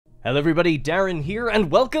Hello everybody, Darren here,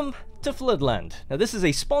 and welcome to Floodland. Now this is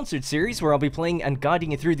a sponsored series where I'll be playing and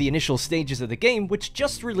guiding you through the initial stages of the game, which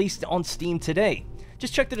just released on Steam today.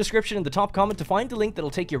 Just check the description in the top comment to find the link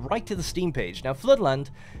that'll take you right to the Steam page. Now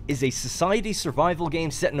Floodland is a society survival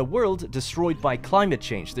game set in a world destroyed by climate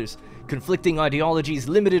change. There's conflicting ideologies,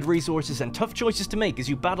 limited resources, and tough choices to make as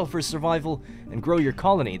you battle for survival and grow your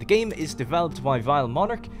colony. The game is developed by Vile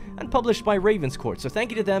Monarch and published by Ravenscourt, so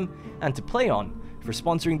thank you to them and to PlayOn for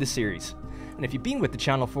sponsoring the series. And if you've been with the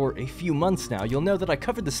channel for a few months now, you'll know that I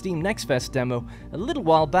covered the Steam Next Fest demo a little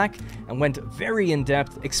while back and went very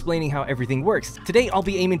in-depth explaining how everything works. Today I'll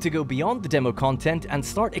be aiming to go beyond the demo content and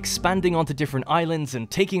start expanding onto different islands and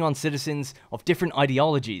taking on citizens of different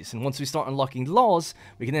ideologies, and once we start unlocking laws,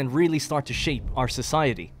 we can then really start to shape our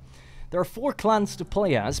society. There are 4 clans to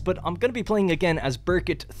play as, but I'm going to be playing again as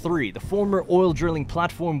Burkett 3, the former oil drilling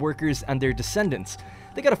platform workers and their descendants.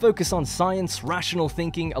 They gotta focus on science, rational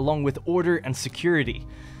thinking, along with order and security.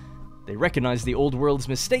 They recognize the old world's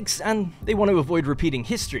mistakes, and they want to avoid repeating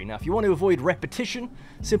history. Now, if you want to avoid repetition,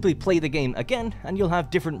 simply play the game again, and you'll have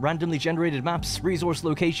different randomly generated maps, resource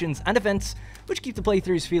locations, and events, which keep the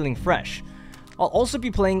playthroughs feeling fresh. I'll also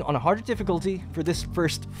be playing on a harder difficulty for this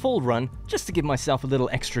first full run, just to give myself a little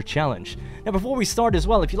extra challenge. Now before we start as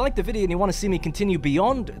well, if you like the video and you want to see me continue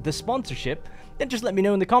beyond the sponsorship, then just let me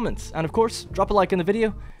know in the comments. And of course, drop a like on the video,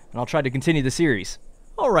 and I'll try to continue the series.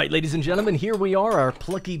 Alright ladies and gentlemen, here we are, our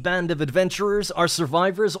plucky band of adventurers, our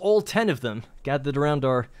survivors, all 10 of them, gathered around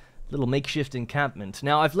our little makeshift encampment.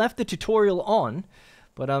 Now I've left the tutorial on,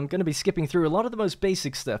 but I'm going to be skipping through a lot of the most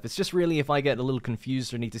basic stuff. It's just really if I get a little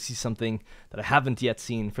confused or need to see something that I haven't yet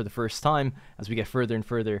seen for the first time as we get further and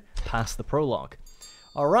further past the prologue.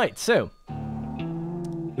 Alright, so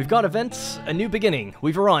we've got events, a new beginning.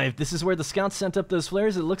 We've arrived. This is where the scouts sent up those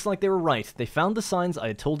flares. It looks like they were right. They found the signs I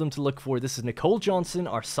had told them to look for. This is Nicole Johnson,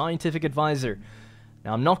 our scientific advisor.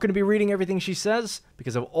 Now, I'm not going to be reading everything she says,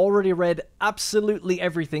 because I've already read absolutely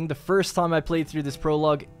everything the first time I played through this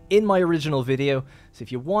prologue in my original video. So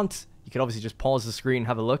if you want, you can obviously just pause the screen,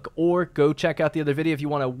 have a look, or go check out the other video if you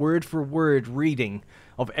want a word-for-word reading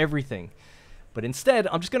of everything. But instead,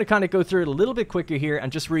 I'm just going to kind of go through it a little bit quicker here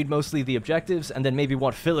and just read mostly the objectives, and then maybe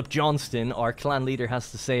what Philip Johnston, our clan leader, has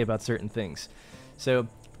to say about certain things. So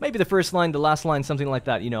maybe the first line, the last line, something like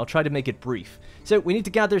that. You know, I'll try to make it brief. So, we need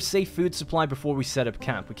to gather safe food supply before we set up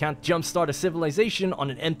camp. We can't jumpstart a civilization on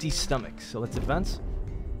an empty stomach. So, let's advance.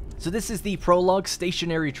 So, this is the prologue,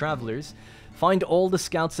 Stationary Travelers. Find all the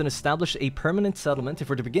scouts and establish a permanent settlement. If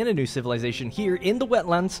we're to begin a new civilization here in the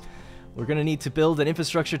wetlands, we're going to need to build an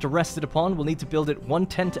infrastructure to rest it upon. We'll need to build it 1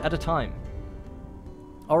 tent at a time.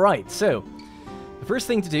 Alright, so the first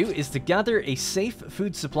thing to do is to gather a safe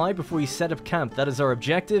food supply before you set up camp. That is our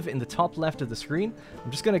objective in the top left of the screen.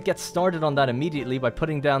 I'm just going to get started on that immediately by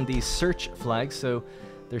putting down these search flags. So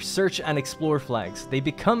they're search and explore flags. They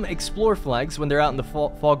become explore flags when they're out in the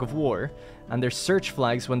fog of war, and they're search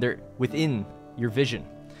flags when they're within your vision.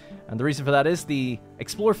 And the reason for that is the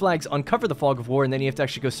explore flags uncover the fog of war, and then you have to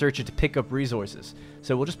actually go search it to pick up resources.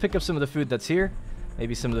 So we'll just pick up some of the food that's here,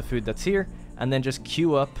 maybe some of the food that's here, and then just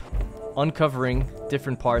queue up uncovering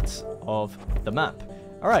different parts of the map.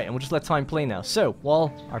 Alright, and we'll just let time play now. So,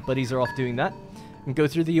 while our buddies are off doing that, we can go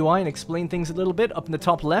through the UI and explain things a little bit. Up in the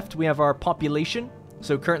top left, we have our population.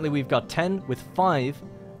 So currently we've got 10 with 5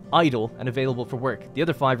 idle and available for work. The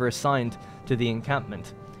other 5 are assigned to the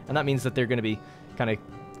encampment. And that means that they're going to be kind of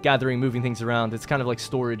gathering, moving things around. It's kind of like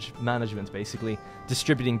storage management, basically.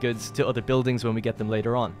 Distributing goods to other buildings when we get them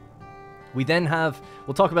later on. We then have,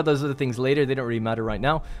 we'll talk about those other things later, they don't really matter right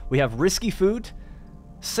now. We have risky food,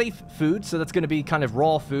 safe food, so that's going to be kind of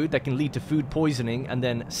raw food that can lead to food poisoning, and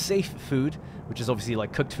then safe food, which is obviously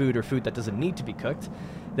like cooked food or food that doesn't need to be cooked.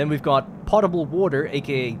 Then we've got potable water,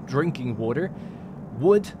 aka drinking water,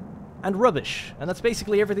 wood, and rubbish. And that's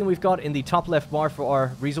basically everything we've got in the top left bar for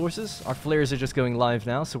our resources. Our flares are just going live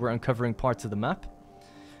now, so we're uncovering parts of the map.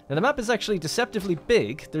 Now the map is actually deceptively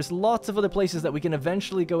big. There's lots of other places that we can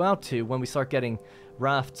eventually go out to when we start getting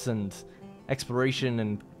rafts and exploration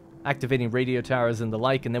and activating radio towers and the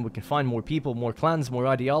like, and then we can find more people, more clans, more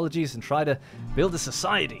ideologies, and try to build a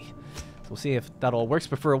society. So we'll see if that all works,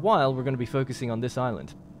 but for a while we're going to be focusing on this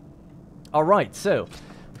island. Alright, so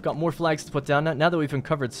we've got more flags to put down now. Now that we've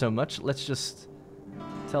uncovered so much, let's just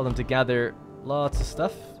tell them to gather lots of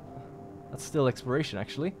stuff. That's still exploration,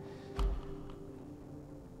 actually.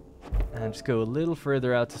 And just go a little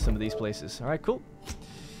further out to some of these places. Alright, cool.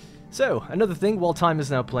 So, another thing, while time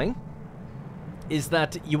is now playing, is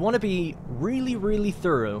that you want to be really, really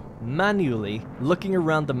thorough, manually looking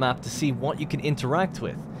around the map to see what you can interact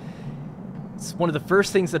with. It's one of the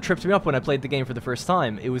first things that tripped me up when I played the game for the first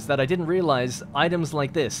time. It was that I didn't realize items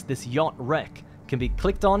like this yacht wreck, can be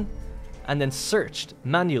clicked on and then searched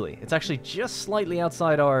manually. It's actually just slightly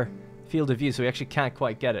outside our field of view, so we actually can't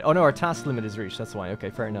quite get it. Oh no, our task limit is reached, that's why.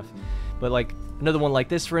 Okay, fair enough. But like, another one like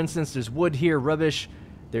this, for instance, there's wood here, rubbish,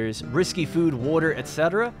 there's risky food, water,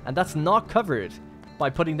 etc. And that's not covered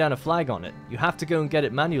by putting down a flag on it. You have to go and get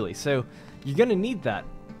it manually. So you're going to need that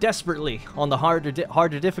desperately on the harder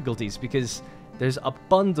difficulties, because there's a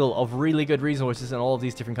bundle of really good resources and all of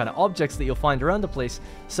these different kind of objects that you'll find around the place.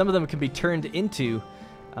 Some of them can be turned into,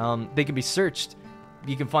 they can be searched.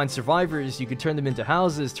 You can find survivors, you can turn them into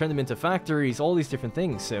houses, turn them into factories, all these different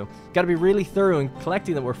things. So, got to be really thorough in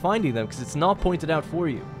collecting them or finding them, because it's not pointed out for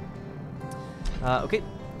you. Okay,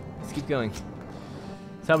 let's keep going.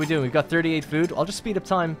 That's how we doing. We've got 38 food. I'll just speed up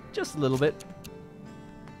time just a little bit.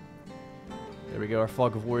 There we go, our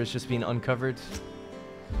fog of war has just been uncovered.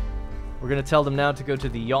 We're going to tell them now to go to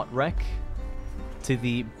the yacht wreck, to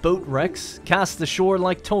the boat wrecks, cast ashore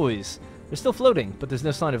like toys. They're still floating, but there's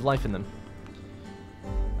no sign of life in them.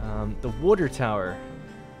 The water tower,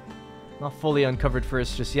 not fully uncovered for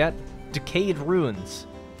us just yet. Decayed ruins.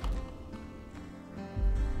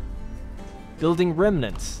 Building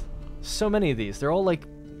remnants. So many of these. They're all like,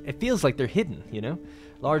 it feels like they're hidden, you know?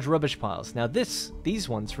 Large rubbish piles. Now these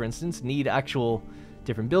ones, for instance, need actual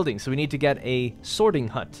different buildings. So we need to get a sorting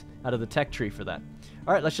hut out of the tech tree for that.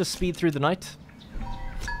 Alright, let's just speed through the night.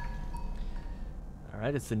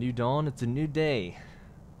 Alright, it's the new dawn. It's a new day.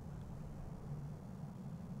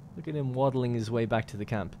 Look at him waddling his way back to the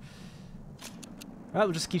camp. Alright,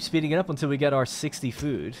 we'll just keep speeding it up until we get our 60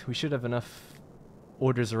 food. We should have enough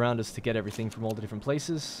orders around us to get everything from all the different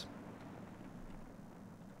places.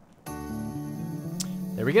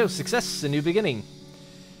 There we go, success, a new beginning.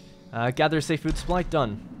 Gather a safe food supply,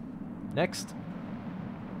 done. Next.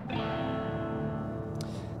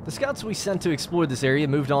 The scouts we sent to explore this area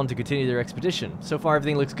moved on to continue their expedition. So far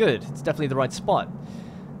everything looks good, it's definitely the right spot.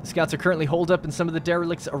 The scouts are currently holed up in some of the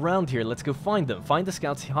derelicts around here. Let's go find them. Find the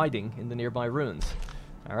scouts hiding in the nearby ruins.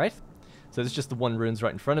 Alright, so there's just the one ruins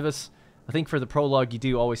right in front of us. I think for the prologue you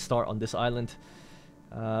do always start on this island.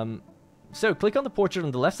 So, click on the portrait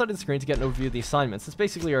on the left side of the screen to get an overview of the assignments. That's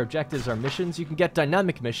basically our objectives, our missions. You can get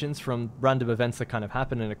dynamic missions from random events that kind of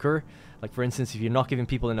happen and occur. Like, for instance, if you're not giving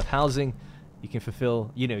people enough housing, you can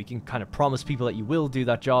fulfill, you know, you can kind of promise people that you will do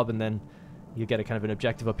that job, and then you get a kind of an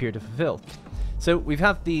objective up here to fulfill. So, we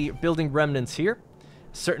have the building remnants here.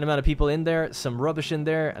 A certain amount of people in there, some rubbish in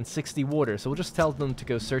there, and 60 water. So, we'll just tell them to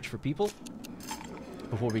go search for people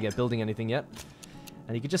before we get building anything yet.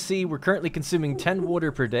 And you can just see we're currently consuming 10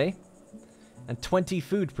 water per day. And 20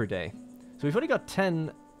 food per day. So we've only got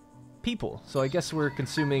 10 people. So I guess we're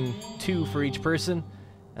consuming 2 for each person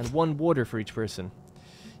and 1 water for each person.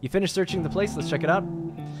 You finished searching the place? Let's check it out.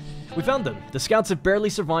 We found them. The scouts have barely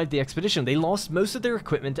survived the expedition. They lost most of their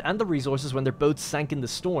equipment and the resources when their boats sank in the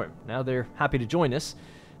storm. Now they're happy to join us,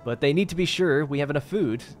 but they need to be sure we have enough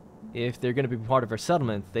food if they're going to be part of our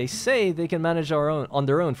settlement. They say they can manage on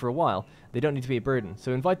their own for a while. They don't need to be a burden.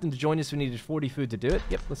 So invite them to join us. We needed 40 food to do it.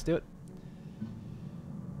 Yep, let's do it.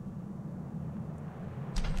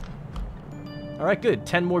 Alright, good.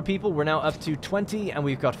 10 more people. We're now up to 20, and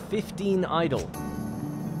we've got 15 idle.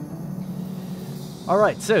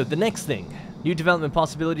 Alright, so the next thing. New development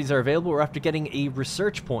possibilities are available. We're after getting a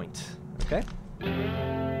research point. Okay.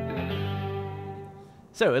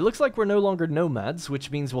 So, it looks like we're no longer nomads, which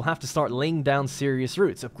means we'll have to start laying down serious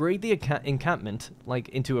routes. Upgrade the encampment, like,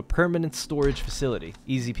 into a permanent storage facility.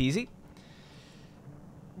 Easy peasy.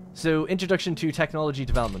 So, introduction to technology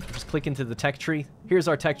development. We'll just click into the tech tree. Here's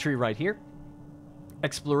our tech tree right here.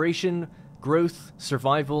 Exploration, growth,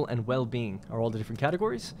 survival, and well-being are all the different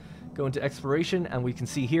categories. Go into exploration, and we can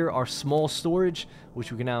see here our small storage,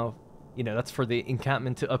 which we can now, you know, that's for the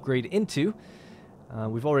encampment to upgrade into.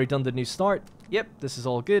 We've already done the new start. Yep, this is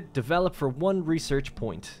all good. Develop for 1 research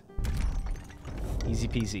point. Easy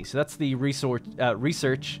peasy. So that's the resource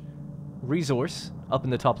up in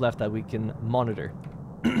the top left that we can monitor.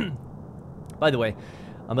 By the way,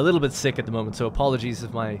 I'm a little bit sick at the moment, so apologies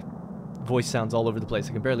if my voice sounds all over the place.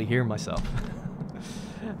 I can barely hear myself.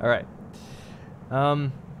 Alright.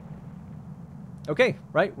 Okay,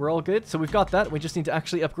 right, we're all good. So we've got that. We just need to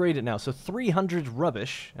actually upgrade it now. So 300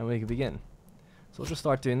 rubbish, and we can begin. So we'll just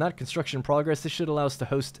start doing that. Construction in progress. This should allow us to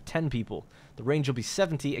host 10 people. The range will be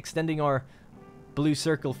 70, extending our blue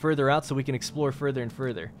circle further out so we can explore further and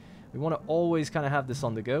further. We want to always kind of have this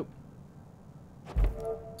on the go.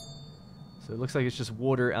 So it looks like it's just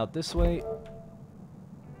water out this way.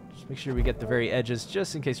 Just make sure we get the very edges,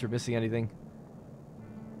 just in case we're missing anything.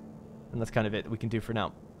 And that's kind of it we can do for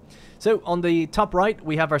now. So on the top right,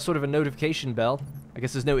 we have our sort of a notification bell. I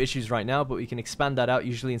guess there's no issues right now, but we can expand that out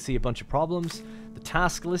usually and see a bunch of problems. The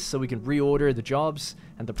task list, so we can reorder the jobs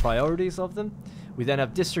and the priorities of them. We then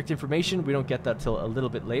have district information. We don't get that till a little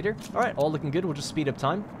bit later. Alright, all looking good. We'll just speed up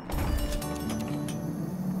time.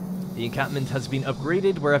 The encampment has been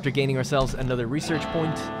upgraded. We're after gaining ourselves another research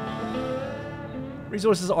point.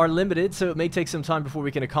 Resources are limited, so it may take some time before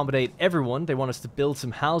we can accommodate everyone. They want us to build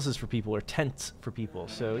some houses for people, or tents for people.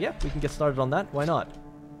 So yeah, we can get started on that. Why not?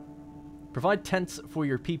 Provide tents for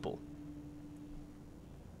your people.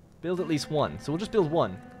 Build at least one. So we'll just build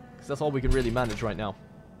one, because that's all we can really manage right now.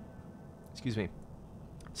 Excuse me.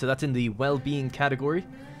 So that's in the well-being category.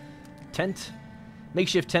 Tent.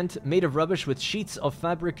 Makeshift tent made of rubbish with sheets of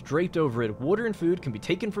fabric draped over it. Water and food can be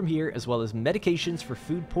taken from here, as well as medications for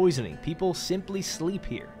food poisoning. People simply sleep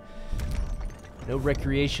here. No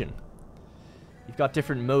recreation. You've got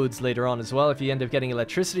different modes later on as well. If you end up getting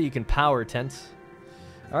electricity, you can power tents.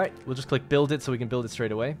 Alright, we'll just click build it so we can build it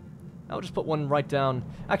straight away. I'll just put one right down.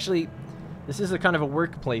 Actually, this is a kind of a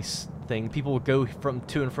workplace thing. People will go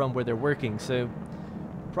to and from where they're working, so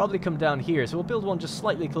probably come down here. So we'll build one just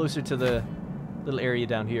slightly closer to the little area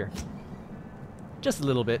down here. Just a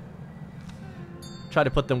little bit. Try to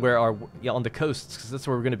put them where on the coasts, because that's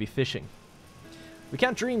where we're going to be fishing. We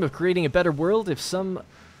can't dream of creating a better world if some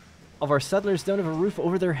of our settlers don't have a roof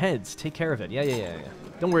over their heads. Take care of it. Yeah.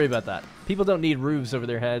 Don't worry about that. People don't need roofs over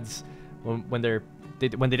their heads when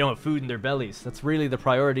they don't have food in their bellies. That's really the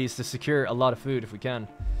priority, is to secure a lot of food if we can.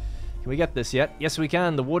 Can we get this yet? Yes, we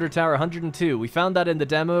can. The water tower 102. We found that in the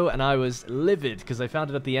demo, and I was livid because I found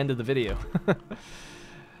it at the end of the video.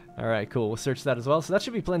 Alright, cool. We'll search that as well. So that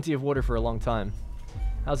should be plenty of water for a long time.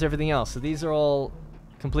 How's everything else? So these are all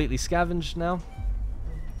completely scavenged now.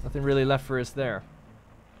 Nothing really left for us there.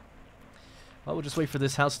 Well, we'll just wait for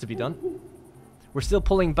this house to be done. We're still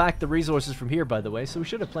pulling back the resources from here, by the way, so we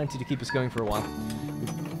should have plenty to keep us going for a while.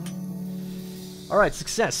 Alright,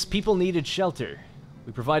 success. People needed shelter.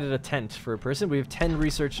 We provided a tent for a person. We have 10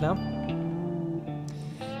 research now.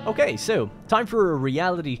 Okay, so time for a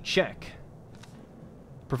reality check.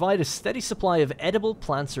 Provide a steady supply of edible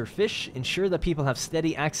plants or fish. Ensure that people have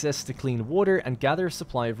steady access to clean water, and gather a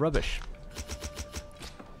supply of rubbish.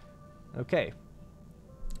 Okay.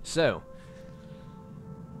 So,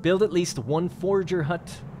 build at least one forager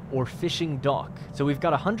hut or fishing dock. So we've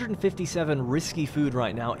got 157 risky food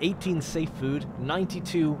right now, 18 safe food,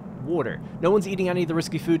 92 water. No one's eating any of the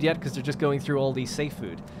risky food yet because they're just going through all these safe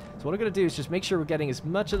food. So what I'm going to do is just make sure we're getting as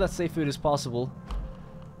much of that safe food as possible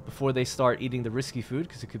before they start eating the risky food,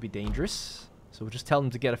 because it could be dangerous. So we'll just tell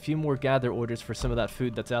them to get a few more gather orders for some of that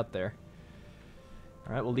food that's out there.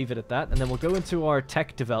 Alright, we'll leave it at that, and then we'll go into our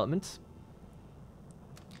tech development.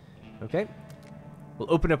 Okay.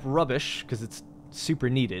 We'll open up rubbish, because it's super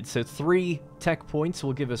needed. So 3 tech points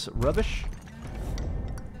will give us rubbish.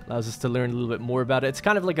 Allows us to learn a little bit more about it. It's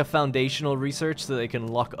kind of like a foundational research so they can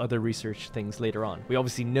unlock other research things later on. We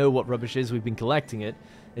obviously know what rubbish is. We've been collecting it.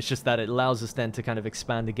 It's just that it allows us then to kind of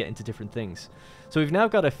expand and get into different things. So we've now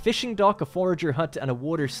got a fishing dock, a forager hut, and a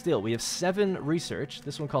water still. We have 7 research.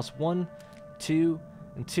 This one costs 1, 2,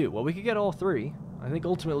 and 2. Well, we could get all 3. I think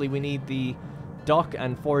ultimately we need the dock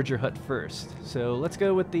and forager hut first. So let's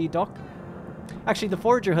go with the dock. Actually, the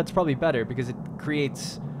forager hut's probably better because it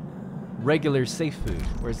creates regular safe food,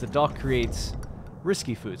 whereas the dock creates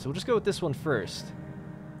risky food. So we'll just go with this one first,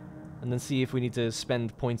 and then see if we need to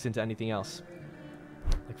spend points into anything else.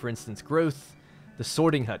 Like, for instance, growth. The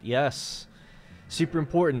sorting hut, yes. Super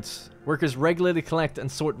important. Workers regularly collect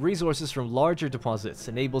and sort resources from larger deposits.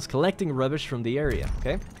 Enables collecting rubbish from the area.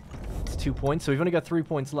 Okay, it's 2 points, so we've only got 3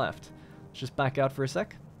 points left. Let's just back out for a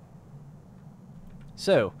sec.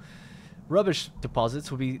 So, rubbish deposits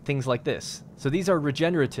will be things like this. So these are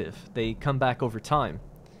regenerative. They come back over time.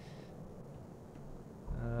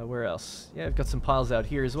 Where else? Yeah, I've got some piles out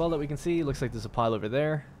here as well that we can see. Looks like there's a pile over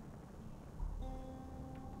there.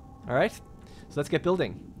 Alright, so let's get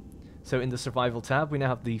building. So in the survival tab, we now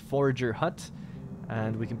have the forager hut.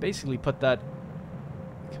 And we can basically put that...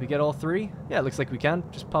 Can we get all 3? Yeah, it looks like we can.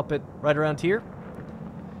 Just pop it right around here.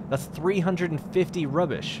 That's 350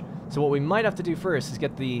 rubbish. So what we might have to do first is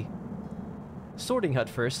get the sorting hut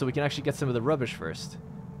first, so we can actually get some of the rubbish first.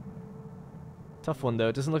 Tough one, though.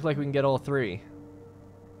 It doesn't look like we can get all 3.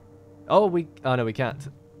 Oh, no, we can't.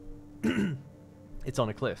 It's on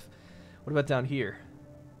a cliff. What about down here?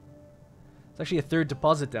 It's actually a 3rd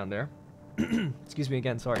deposit down there. Excuse me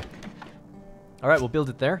again, sorry. Alright, we'll build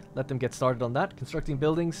it there. Let them get started on that. Constructing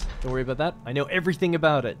buildings. Don't worry about that. I know everything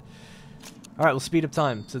about it. Alright, we'll speed up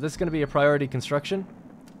time. So this is going to be a priority construction.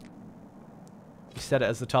 We set it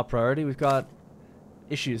as the top priority. We've got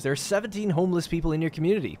issues. There are 17 homeless people in your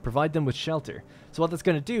community. Provide them with shelter. So what that's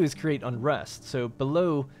going to do is create unrest. So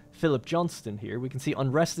below Philip Johnston here, we can see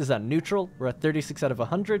unrest is at neutral. We're at 36 out of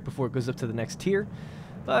 100 before it goes up to the next tier.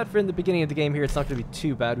 But for in the beginning of the game here, it's not going to be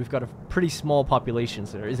too bad. We've got a pretty small population,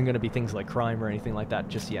 so there isn't going to be things like crime or anything like that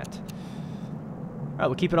just yet. Alright,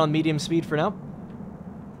 we'll keep it on medium speed for now.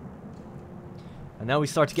 And now we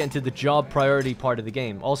start to get into the job priority part of the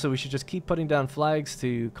game. Also, we should just keep putting down flags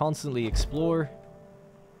to constantly explore.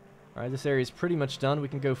 Alright, this area is pretty much done. We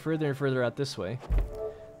can go further and further out this way.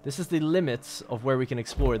 This is the limits of where we can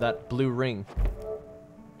explore, that blue ring.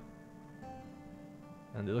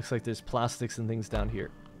 And it looks like there's plastics and things down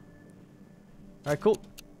here. Alright, cool.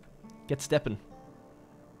 Get stepping.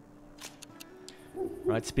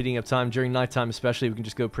 Right, speeding up time during nighttime especially, we can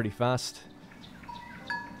just go pretty fast.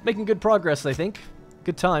 Making good progress, I think.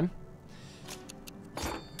 Good time.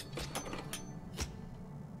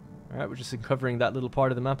 Alright, we're just uncovering that little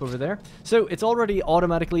part of the map over there. So, it's already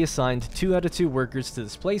automatically assigned 2 out of 2 workers to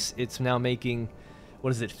this place. It's now making, what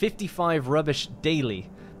is it, 55 rubbish daily.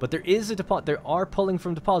 But there is a deposit. There are pulling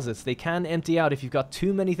from deposits. They can empty out if you've got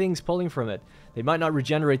too many things pulling from it. They might not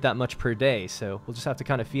regenerate that much per day, so we'll just have to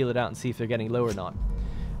kind of feel it out and see if they're getting low or not.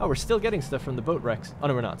 Oh, we're still getting stuff from the boat wrecks. Oh,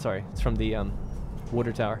 no, we're not. Sorry. It's from the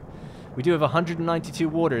water tower. We do have 192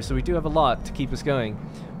 water, so we do have a lot to keep us going.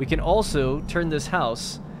 We can also turn this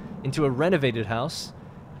house into a renovated house,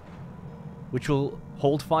 which will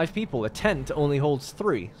hold 5 people. A tent only holds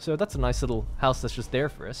 3, so that's a nice little house that's just there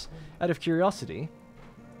for us. Out of curiosity,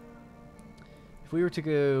 if we were to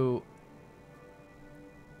go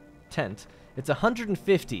tent, it's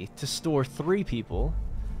 150 to store 3 people,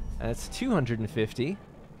 and it's 250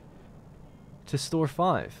 to store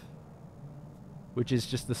 5. Which is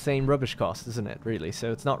just the same rubbish cost, isn't it, really?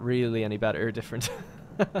 So it's not really any better or different.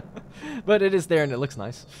 But it is there and it looks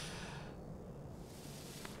nice.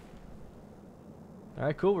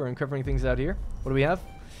 Alright, cool. We're uncovering things out here. What do we have?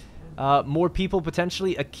 More people,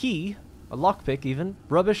 potentially. A key. A lockpick, even.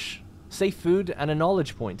 Rubbish. Safe food. And a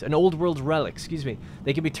knowledge point. An old world relic. Excuse me.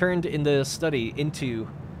 They can be turned in the study into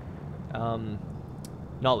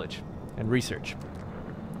knowledge and research.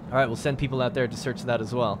 Alright, we'll send people out there to search that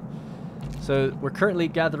as well. So we're currently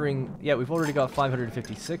gathering, yeah, we've already got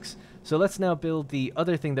 556. So let's now build the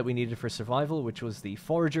other thing that we needed for survival, which was the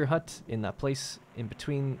forager hut in that place in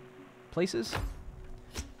between places.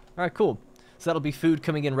 Alright, cool. So that'll be food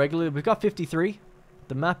coming in regularly. We've got 53.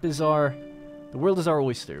 The map is the world is our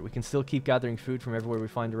oyster. We can still keep gathering food from everywhere we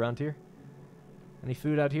find around here. Any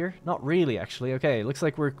food out here? Not really, actually. Okay, looks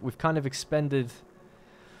like we've kind of expended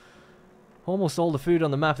almost all the food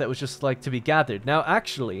on the map that was just like to be gathered. Now,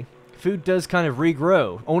 actually, food does kind of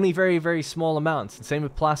regrow, only very, very small amounts. And same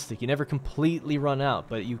with plastic. You never completely run out,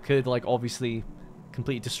 but you could, like, obviously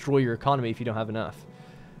completely destroy your economy if you don't have enough.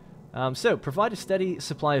 So, provide a steady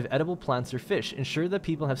supply of edible plants or fish. Ensure that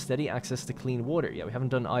people have steady access to clean water. Yeah, we haven't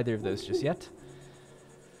done either of those just yet.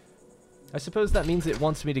 I suppose that means it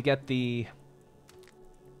wants me to get the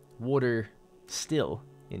water still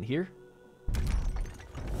in here.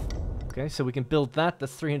 Okay, so we can build that.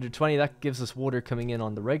 That's 320. That gives us water coming in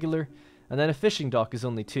on the regular. And then a fishing dock is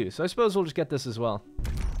only 2. So I suppose we'll just get this as well.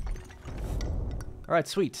 Alright,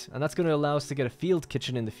 sweet. And that's going to allow us to get a field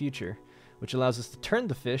kitchen in the future, which allows us to turn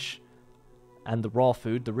the fish and the raw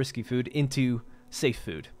food, the risky food, into safe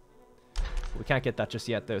food. We can't get that just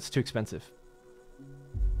yet, though. It's too expensive.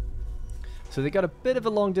 So they got a bit of a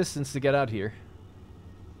long distance to get out here.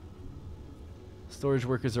 Storage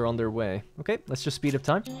workers are on their way. Okay, let's just speed up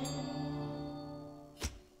time.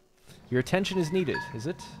 Your attention is needed, is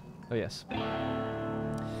it? Oh, yes.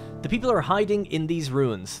 The people are hiding in these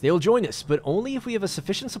ruins. They'll join us, but only if we have a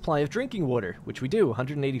sufficient supply of drinking water, which we do,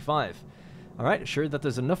 185. Alright, sure that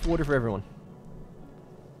there's enough water for everyone.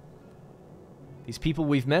 These people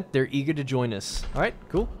we've met, they're eager to join us. Alright,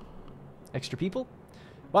 cool. Extra people.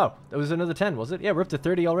 Wow, that was another 10, was it? Yeah, we're up to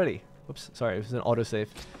 30 already. Whoops, sorry, it was an autosave.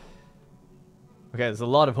 Okay, there's a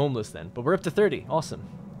lot of homeless then, but we're up to 30. Awesome.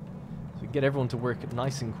 So we can get everyone to work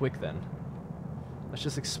nice and quick then. Let's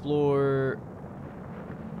just explore.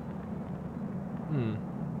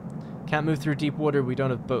 Can't move through deep water, we don't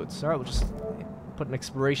have boats. Alright, we'll just put an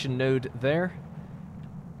exploration node there.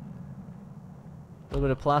 A little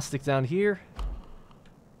bit of plastic down here.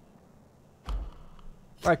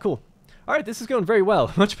 Alright, cool. Alright, this is going very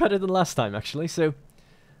well. Much better than last time, actually. So,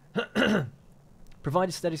 provide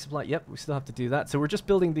a steady supply. Yep, we still have to do that. So we're just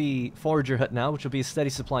building the forager hut now, which will be a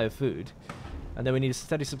steady supply of food. And then we need a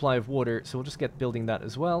steady supply of water, so we'll just get building that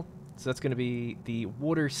as well. So that's going to be the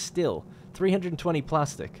water still. 320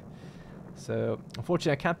 plastic. So,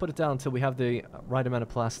 unfortunately, I can't put it down until we have the right amount of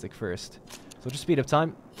plastic first. So just speed up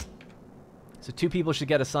time. So 2 people should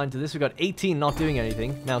get assigned to this. We've got 18 not doing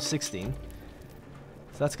anything. Now 16.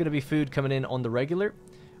 So that's going to be food coming in on the regular.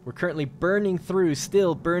 We're currently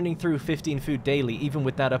still burning through 15 food daily, even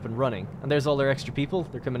with that up and running. And there's all our extra people.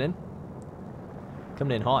 They're coming in.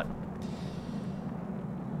 Coming in hot.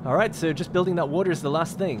 Alright, so just building that water is the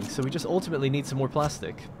last thing. So we just ultimately need some more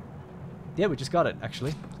plastic. Yeah, we just got it,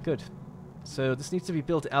 actually. Good. So this needs to be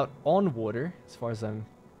built out on water, as far as I'm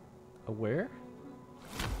aware.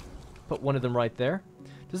 Put one of them right there.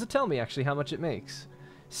 Does it tell me, actually, how much it makes?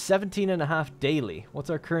 17.5 daily. What's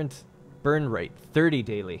our current burn rate? 30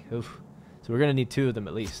 daily. Oof. So we're going to need 2 of them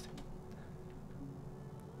at least.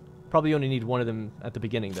 Probably only need 1 of them at the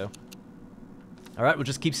beginning, though. Alright, we'll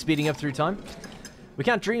just keep speeding up through time. We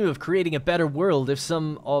can't dream of creating a better world if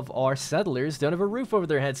some of our settlers don't have a roof over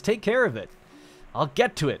their heads. Take care of it. I'll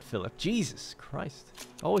get to it, Philip. Jesus Christ.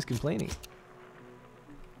 Always complaining.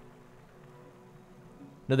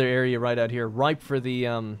 Another area right out here, ripe for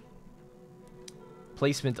the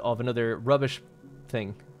placement of another rubbish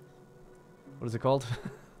thing. What is it called?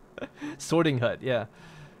 Sorting hut, yeah.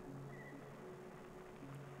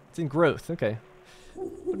 It's in growth, okay.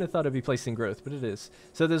 Wouldn't have thought it'd be placed in growth, but it is.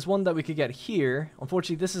 So there's one that we could get here.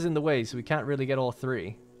 Unfortunately, this is in the way, so we can't really get all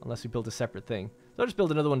 3 unless we build a separate thing. So I'll just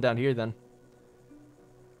build another one down here then.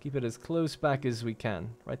 Keep it as close back as we can,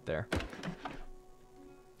 right there.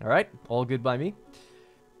 Alright, all good by me.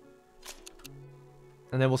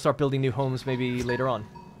 And then we'll start building new homes maybe later on,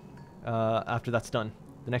 after that's done.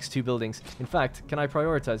 The next 2 buildings. In fact, can I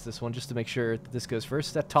prioritize this one just to make sure that this goes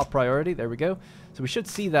first? That top priority, there we go. So we should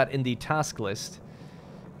see that in the task list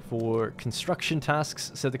for construction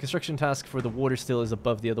tasks. So the construction task for the water still is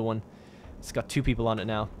above the other one. It's got 2 people on it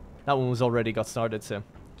now. That one was already got started, so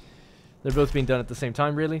they're both being done at the same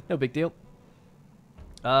time, really. No big deal.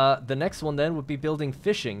 The next one then would be building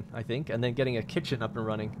fishing, I think, and then getting a kitchen up and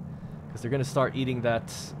running. Because they're going to start eating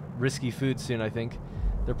that risky food soon, I think.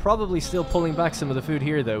 They're probably still pulling back some of the food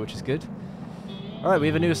here, though, which is good. Alright, we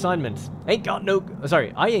have a new assignment. I ain't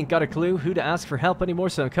got a clue who to ask for help anymore,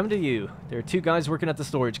 so I'm coming to you. There are 2 guys working at the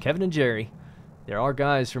storage, Kevin and Jerry. There are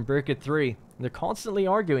guys from Burkett 3, and they're constantly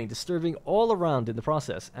arguing, disturbing all around in the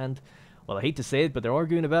process. And, well, I hate to say it, but they're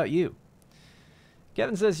arguing about you.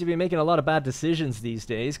 Kevin says you've been making a lot of bad decisions these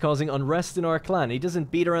days, causing unrest in our clan. He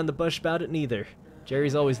doesn't beat around the bush about it, neither.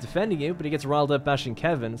 Jerry's always defending you, but he gets riled up bashing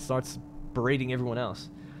Kevin and starts berating everyone else.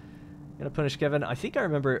 Gonna punish Kevin. I think I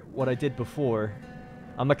remember what I did before.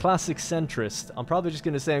 I'm a classic centrist. I'm probably just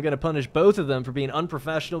gonna say I'm gonna punish both of them for being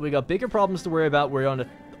unprofessional. We got bigger problems to worry about. We're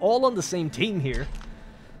all on the same team here.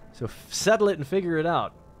 So settle it and figure it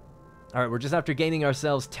out. Alright, we're just after gaining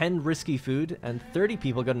ourselves 10 risky food, and 30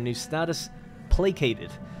 people got a new status,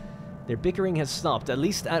 placated. Their bickering has stopped, at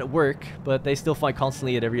least at work, but they still fight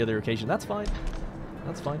constantly at every other occasion. That's fine.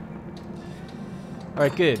 That's fine.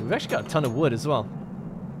 Alright, good. We've actually got a ton of wood as well.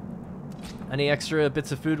 Any extra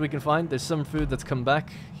bits of food we can find? There's some food that's come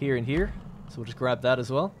back here and here, so we'll just grab that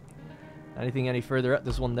as well. Anything any further up?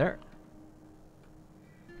 There's one there.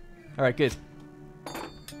 Alright, good.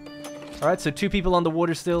 Alright, so 2 people on the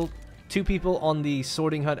water still. 2 people on the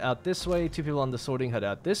sorting hut out this way. 2 people on the sorting hut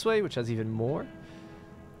out this way, which has even more.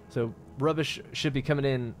 So rubbish should be coming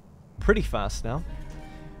in pretty fast now.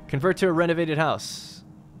 Convert to a renovated house.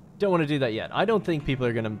 Don't want to do that yet. I don't think people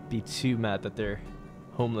are going to be too mad that they're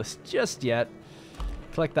homeless just yet.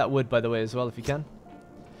 Collect that wood, by the way, as well, if you can.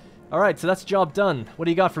 Alright, so that's job done. What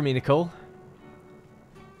do you got for me, Nicole?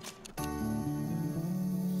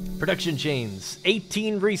 Production chains.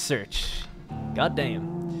 18 research. God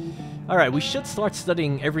damn. Alright, we should start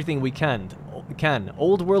studying everything we can.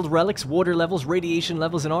 Old world relics, water levels, radiation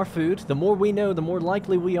levels in our food. The more we know, the more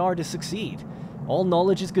likely we are to succeed. All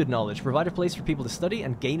knowledge is good knowledge. Provide a place for people to study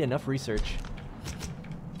and gain enough research.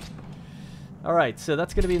 Alright, so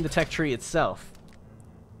that's going to be in the tech tree itself.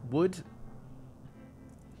 Wood.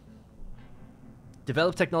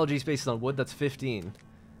 Develop technologies based on wood, that's 15.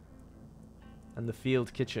 And the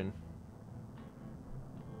field kitchen.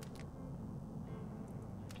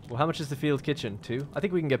 Well, how much is the field kitchen? 2? I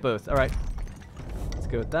think we can get both. Alright. Let's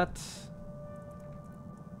go with that.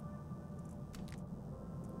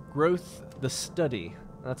 Growth, the study.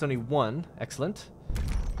 That's only 1. Excellent.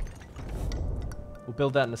 We'll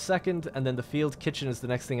build that in a second, and then the field kitchen is the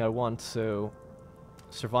next thing I want, so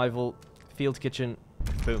survival, field kitchen,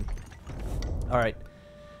 boom. Alright.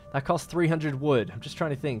 That costs 300 wood. I'm just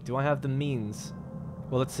trying to think, do I have the means?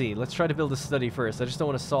 Well, let's see. Let's try to build a study first. I just don't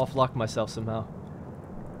want to soft lock myself somehow.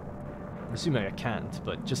 I'm assuming I can't,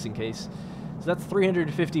 but just in case. So that's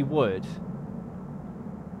 350 wood.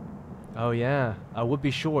 Oh yeah, I would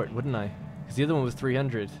be short, wouldn't I? Because the other one was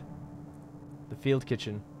 300. The field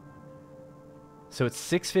kitchen. So it's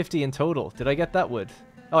 650 in total. Did I get that wood?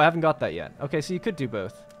 Oh, I haven't got that yet. Okay, so you could do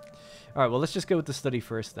both. Alright, well, let's just go with the study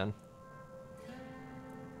first then.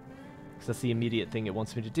 Because that's the immediate thing it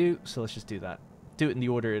wants me to do, so let's just do that. Do it in the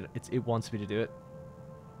order it wants me to do it.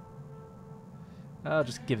 I'll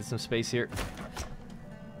just give it some space here.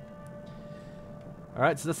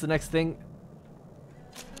 Alright, so that's the next thing.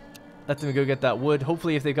 Let them go get that wood.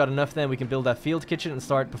 Hopefully if they've got enough then we can build that field kitchen and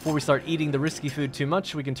start, before we start eating the risky food too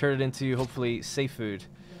much, we can turn it into hopefully safe food.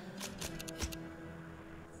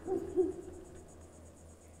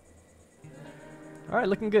 Alright,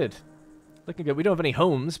 looking good. Looking good. We don't have any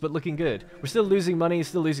homes, but looking good. We're still losing money,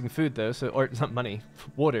 still losing food though, so, or not money,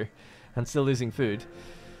 water, and still losing food.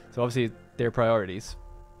 So obviously they're priorities.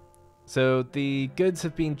 So the goods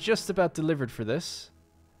have been just about delivered for this,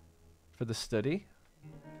 for the study.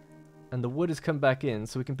 And the wood has come back in,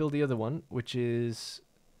 so we can build the other one, which is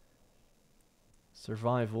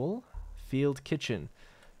survival, field kitchen.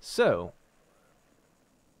 So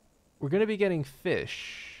we're going to be getting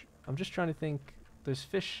fish. I'm just trying to think. There's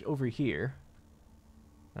fish over here.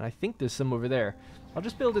 And I think there's some over there. I'll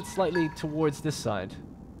just build it slightly towards this side,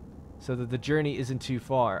 so that the journey isn't too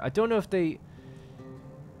far. I don't know if they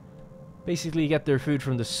basically get their food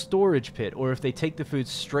from the storage pit, or if they take the food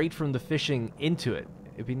straight from the fishing into it.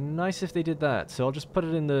 It'd be nice if they did that, so I'll just put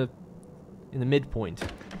it in the midpoint.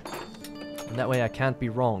 And that way I can't be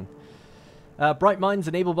wrong. Bright minds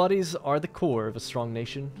and able bodies are the core of a strong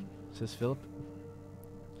nation, says Philip.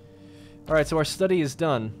 Alright, so our study is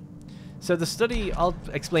done. So the study, I'll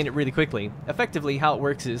explain it really quickly. Effectively, how it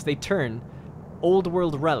works is they turn old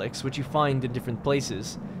world relics, which you find in different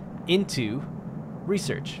places, into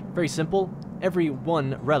research. Very simple. Every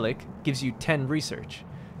one relic gives you 10 research.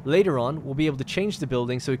 Later on, we'll be able to change the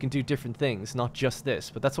building so we can do different things, not just this.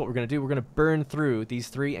 But that's what we're going to do. We're going to burn through these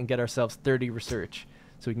 3 and get ourselves 30 research,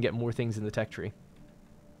 so we can get more things in the tech tree.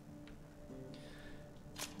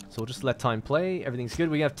 So we'll just let time play. Everything's good.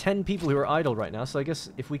 We have 10 people who are idle right now, so I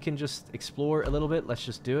guess if we can just explore a little bit, let's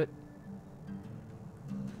just do it.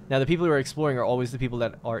 Now, the people who are exploring are always the people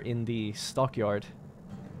that are in the stockyard.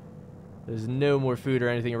 There's no more food or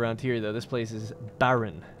anything around here, though. This place is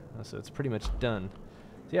barren, so it's pretty much done.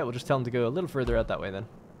 So yeah, we'll just tell them to go a little further out that way then.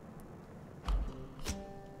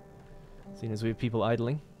 Seeing as we have people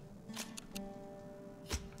idling.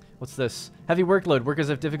 What's this? Heavy workload. Workers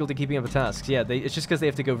have difficulty keeping up with tasks. Yeah, it's just because they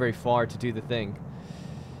have to go very far to do the thing.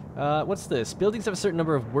 What's this? Buildings have a certain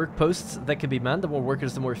number of work posts that can be manned. The more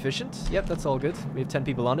workers, the more efficient. Yep, that's all good. We have 10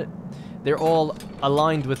 people on it. They're all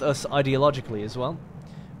aligned with us ideologically as well.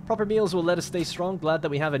 Proper meals will let us stay strong. Glad that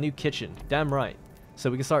we have a new kitchen. Damn right.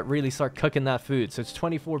 So we can really start cooking that food. So it's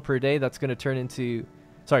 24 per day. That's going to turn into...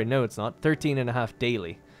 Sorry, no, it's not. 13.5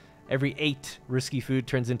 daily. Every 8 risky food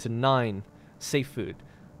turns into 9 safe food.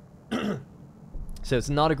 So it's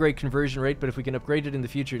not a great conversion rate, but if we can upgrade it in the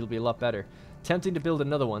future, it'll be a lot better. Tempting to build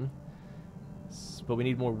another one, but we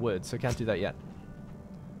need more wood, so I can't do that yet.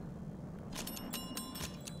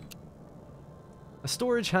 A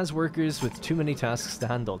storage has workers with too many tasks to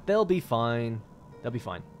handle. They'll be fine. They'll be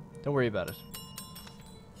fine. Don't worry about it.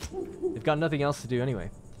 They've got nothing else to do anyway.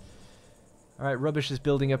 Alright, rubbish is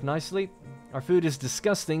building up nicely. Our food is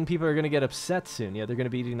disgusting. People are going to get upset soon. Yeah, they're going to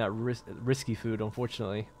be eating that risky food,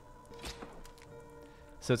 unfortunately.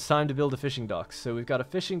 So it's time to build a fishing dock. So we've got a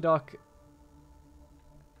fishing dock.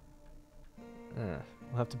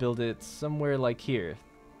 We'll have to build it somewhere like here.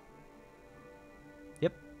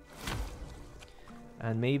 Yep.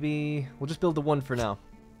 And maybe... we'll just build the one for now.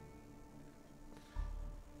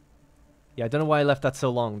 Yeah, I don't know why I left that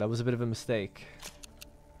so long. That was a bit of a mistake.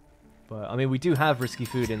 But, I mean, we do have risky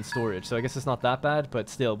food in storage, so I guess it's not that bad. But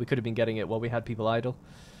still, we could have been getting it while we had people idle.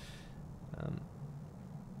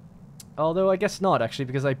 Although, I guess not, actually,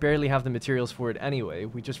 because I barely have the materials for it anyway.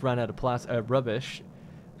 We just ran out of rubbish.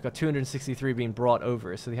 We've got 263 being brought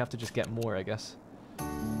over, so they have to just get more, I guess.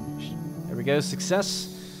 There we go,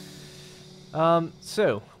 success.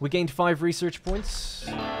 So, we gained 5 research points.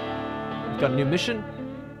 We've got a new mission.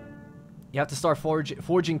 You have to start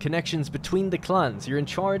forging connections between the clans. You're in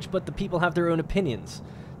charge, but the people have their own opinions.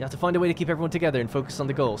 You have to find a way to keep everyone together and focus on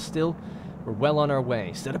the goal. Still, we're well on our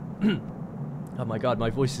way. Set up... Oh my god, my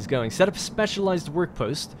voice is going. Set up a specialized work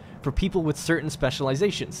post for people with certain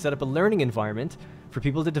specializations. Set up a learning environment for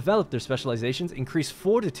people to develop their specializations. Increase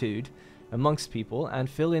fortitude amongst people and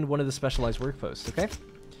fill in one of the specialized work posts, okay?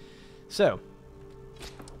 So,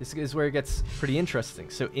 this is where it gets pretty interesting.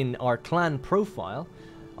 So in our clan profile,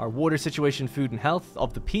 our water situation, food and health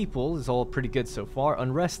of the people is all pretty good so far.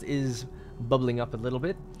 Unrest is bubbling up a little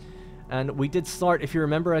bit. And we did start, if you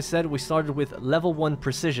remember, I said we started with level 1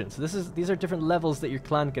 precision. So these are different levels that your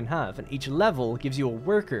clan can have, and each level gives you a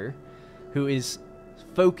worker who is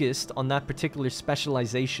focused on that particular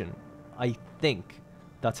specialization. I think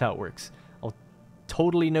that's how it works. I'll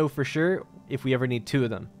totally know for sure if we ever need 2 of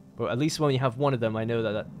them, but at least when you have 1 of them, I know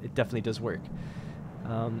that it definitely does work.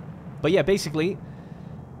 But yeah, basically,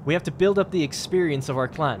 we have to build up the experience of our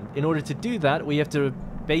clan. In order to do that, we have to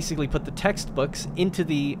basically put the textbooks into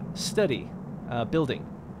the study building.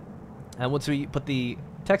 And once we put the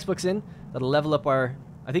textbooks in, that'll level up our,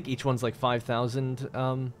 I think each one's like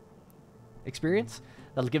 5,000 experience.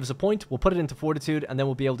 That'll give us a point, we'll put it into fortitude, and then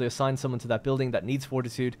we'll be able to assign someone to that building that needs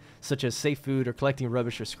fortitude, such as safe food or collecting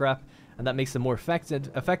rubbish or scrap, and that makes them more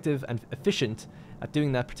effective and efficient at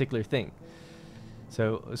doing that particular thing.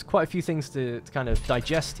 So there's quite a few things to kind of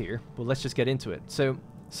digest here, but let's just get into it. So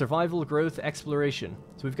survival, growth, exploration.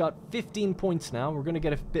 So we've got 15 points now. We're going to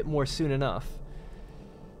get a bit more soon enough.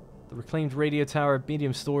 The reclaimed radio tower,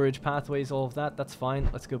 medium storage, pathways, all of that, that's fine.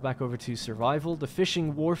 Let's go back over to survival. The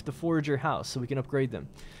fishing wharf, the forager house, so we can upgrade them.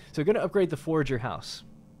 So we're going to upgrade the forager house.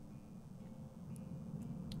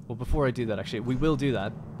 Well, before I do that, actually, we will do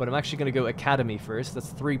that, but I'm actually going to go academy first.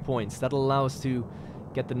 That's 3 points. That'll allow us to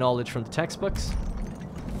get the knowledge from the textbooks.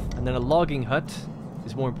 And then a logging hut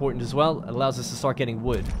is more important as well. It allows us to start getting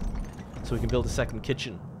wood, so we can build a second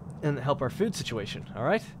kitchen and help our food situation,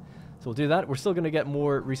 alright? So we'll do that. We're still going to get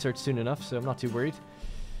more research soon enough, so I'm not too worried.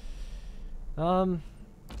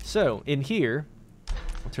 So, in here,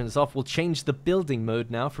 I'll turn this off. We'll change the building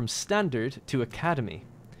mode now from standard to academy.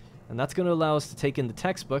 And that's going to allow us to take in the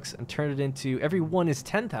textbooks and turn it into... Every one is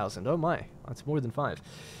 10,000. Oh my, that's more than 5.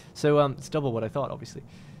 So, it's double what I thought, obviously.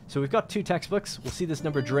 So we've got 2 textbooks. We'll see this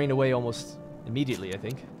number drain away almost immediately, I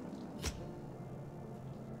think.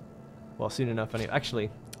 Well, soon enough, anyway. Actually,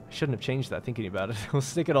 I shouldn't have changed that, thinking about it. We'll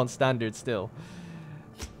stick it on standard still.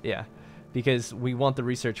 Yeah, because we want the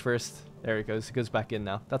research first. There it goes. It goes back in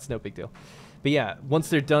now. That's no big deal. But yeah, once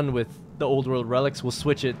they're done with the old world relics, we'll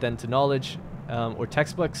switch it then to knowledge or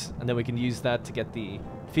textbooks, and then we can use that to get the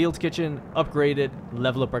field kitchen, upgrade it,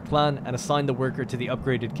 level up our clan, and assign the worker to the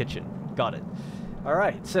upgraded kitchen. Got it.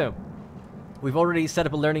 Alright, so we've already set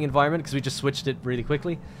up a learning environment because we just switched it really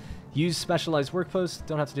quickly. Use specialized work posts.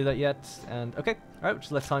 Don't have to do that yet. And okay, alright,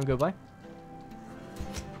 just let time go by.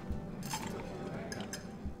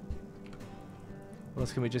 What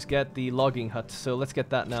else can we just get? The logging hut. So let's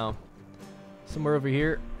get that now. Somewhere over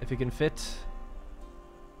here, if it can fit.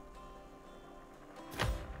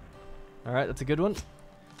 Alright, that's a good one.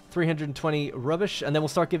 320 rubbish, and then we'll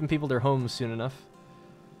start giving people their homes soon enough.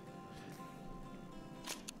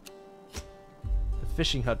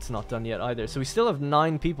 Fishing hut's not done yet either, so we still have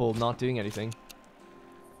 9 people not doing anything.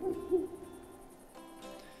 So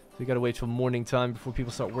we gotta wait till morning time before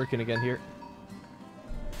people start working again here.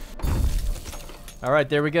 Alright,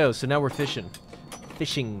 there we go. So now we're fishing.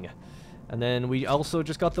 And then we also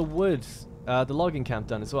just got the wood, the logging camp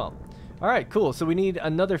done as well. Alright, cool. So we need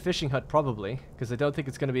another fishing hut probably, because I don't think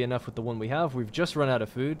it's going to be enough with the one we have. We've just run out of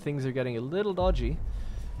food. Things are getting a little dodgy.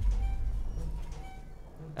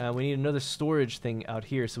 We need another storage thing out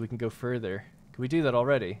here so we can go further. Can we do that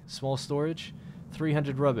already? Small storage,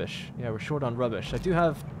 300 rubbish. Yeah, we're short on rubbish. I do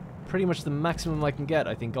have pretty much the maximum I can get,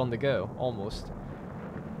 I think, on the go, almost.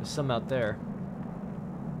 There's some out there.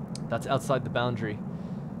 That's outside the boundary.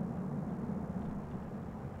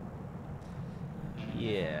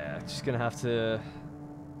 Yeah, just gonna have to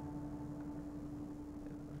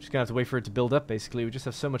wait for it to build up, basically. We just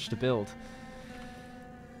have so much to build.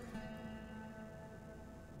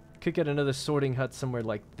 Could get another sorting hut somewhere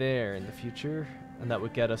like there in the future, and that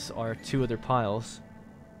would get us our 2 other piles.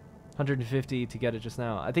 150 to get it just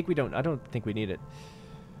now. I don't think we need it.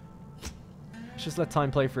 Let's just let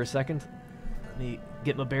time play for a second. Let me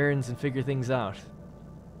get my bearings and figure things out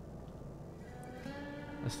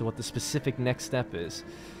as to what the specific next step is.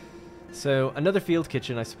 So another field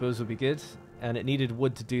kitchen, I suppose, would be good, and it needed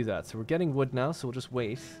wood to do that. So we're getting wood now, so we'll just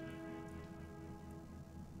wait.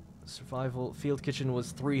 Survival field kitchen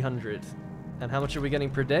was 300. And how much are we getting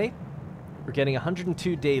per day? We're getting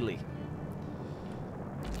 102 daily.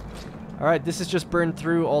 Alright, this has just burned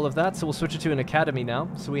through all of that, so we'll switch it to an academy now.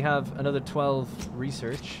 So we have another 12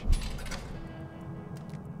 research.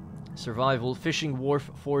 Survival, fishing wharf,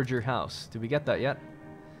 forager house. Did we get that yet?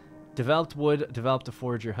 Developed wood, developed a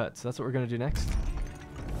forager hut. So that's what we're going to do next.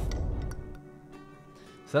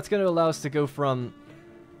 So that's going to allow us to go from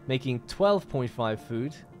making 12.5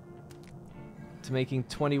 food to making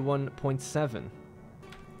 21.7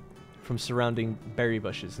 from surrounding berry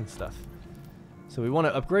bushes and stuff. So we want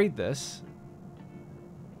to upgrade this.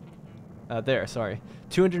 There, sorry.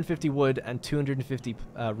 250 wood and 250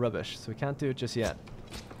 rubbish. So we can't do it just yet.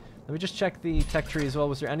 Let me just check the tech tree as well.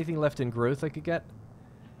 Was there anything left in growth I could get?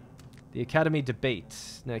 The Academy Debate.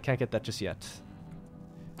 No, I can't get that just yet.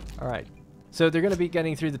 Alright. So they're going to be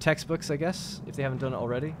getting through the textbooks, I guess, if they haven't done it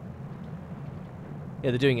already.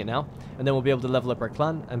 Yeah, they're doing it now. And then we'll be able to level up our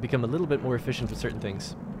clan and become a little bit more efficient with certain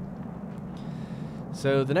things.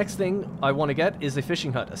 So the next thing I want to get is a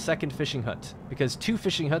fishing hut, a second fishing hut. Because 2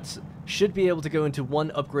 fishing huts should be able to go into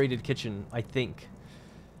 1 upgraded kitchen, I think.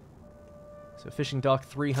 So fishing dock,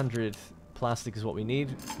 300 plastic is what we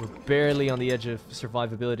need. We're barely on the edge of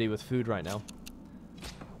survivability with food right now.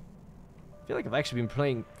 I feel like I've actually been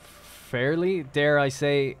playing fairly, dare I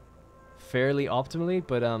say, fairly optimally,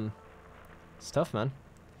 but it's tough, man.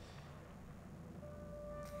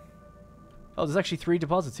 Oh, there's actually 3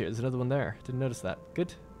 deposits here. There's another one there. Didn't notice that.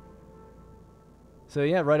 Good. So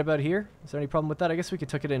yeah, right about here. Is there any problem with that? I guess we could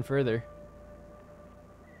tuck it in further.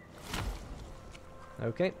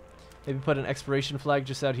 Okay. Maybe put an exploration flag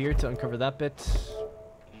just out here to uncover that bit.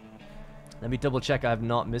 Let me double check I have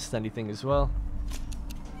not missed anything as well.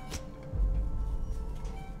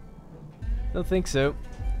 Don't think so.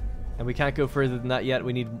 And we can't go further than that yet.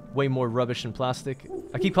 We need way more rubbish and plastic.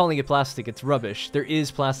 I keep calling it plastic. It's rubbish. There is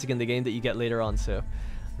plastic in the game that you get later on, so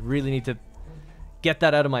I really need to get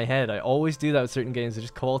that out of my head. I always do that with certain games. I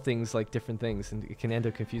just call things like different things, and it can end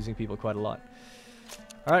up confusing people quite a lot.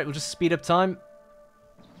 Alright, we'll just speed up time.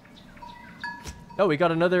 Oh, we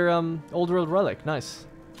got another old world relic. Nice.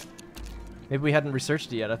 Maybe we hadn't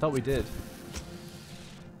researched it yet. I thought we did.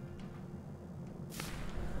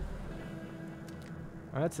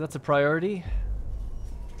 Alright, so that's a priority.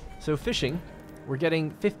 So fishing, we're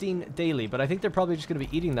getting 15 daily, but I think they're probably just going to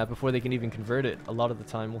be eating that before they can even convert it a lot of the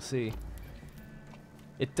time. We'll see.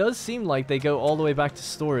 It does seem like they go all the way back to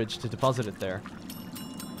storage to deposit it there.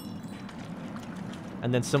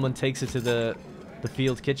 And then someone takes it to the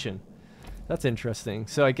field kitchen. That's interesting.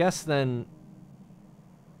 So I guess then...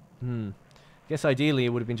 I guess ideally it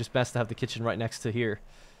would have been just best to have the kitchen right next to here.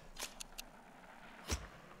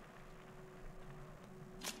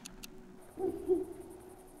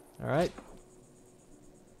 Alright.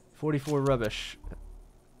 44 rubbish.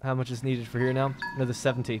 How much is needed for here now? Another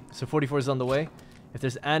 70. So 44 is on the way. If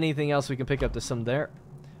there's anything else we can pick up, there's some there.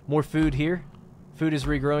 More food here. Food is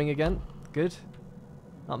regrowing again. Good.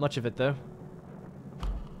 Not much of it though.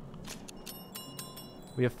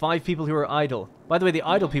 We have 5 people who are idle. By the way, the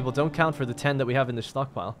idle people don't count for the 10 that we have in the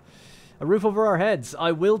stockpile. A roof over our heads.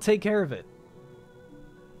 I will take care of it.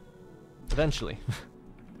 Eventually.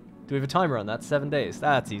 Do we have a timer on that? 7 days.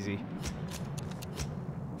 That's easy.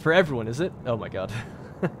 For everyone, is it? Oh my god.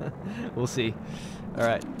 We'll see.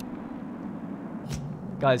 Alright.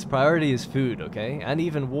 Guys, priority is food, okay? And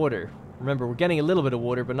even water. Remember, we're getting a little bit of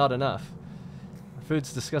water, but not enough. Our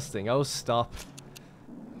food's disgusting. Oh, stop.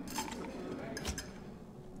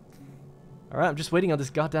 Alright, I'm just waiting on this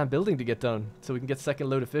goddamn building to get done so we can get second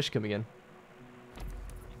load of fish coming in.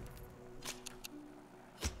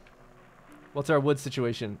 What's our wood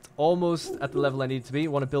situation? It's almost at the level I need it to be.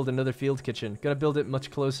 Want to build another field kitchen. Gonna build it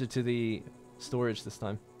much closer to the storage this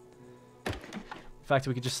time. In fact,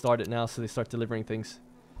 we could just start it now so they start delivering things.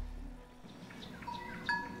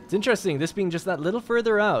 It's interesting, this being just that little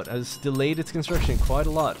further out has delayed its construction quite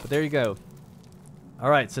a lot. But there you go.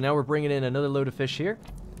 Alright, so now we're bringing in another load of fish here.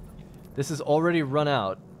 This is already run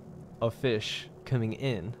out of fish coming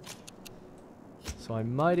in. So I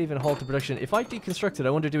might even halt the production. If I deconstruct it, I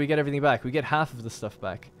wonder, do we get everything back? We get half of the stuff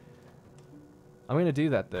back. I'm going to do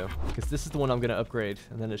that, though. Because this is the one I'm going to upgrade.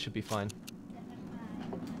 And then it should be fine.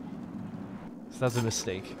 So that's a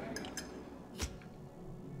mistake.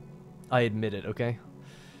 I admit it, okay?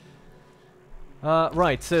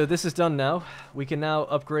 Right, so this is done now. We can now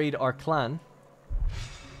upgrade our clan.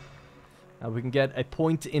 We can get a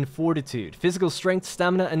point in fortitude. Physical strength,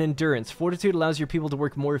 stamina, and endurance. Fortitude allows your people to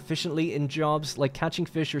work more efficiently in jobs like catching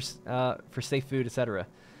fish or for safe food, etc.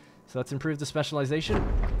 So let's improve the specialization.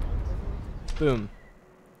 Boom.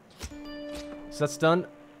 So that's done.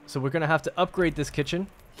 So we're going to have to upgrade this kitchen.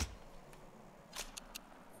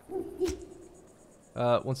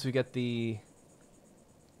 Once we get the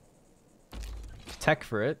tech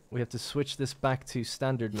for it, we have to switch this back to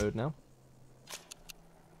standard mode now.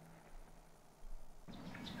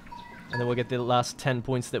 And then we'll get the last 10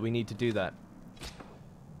 points that we need to do that.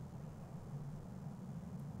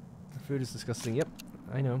 Our food is disgusting. Yep,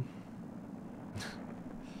 I know.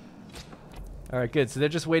 Alright, good. So they're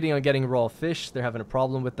just waiting on getting raw fish. They're having a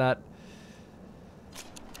problem with that.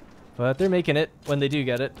 But they're making it when they do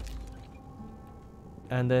get it.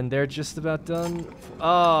 And then they're just about done.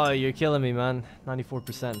 Oh, you're killing me, man.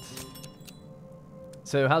 94%.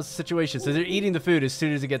 So how's the situation? So they're eating the food as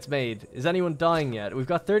soon as it gets made. Is anyone dying yet? We've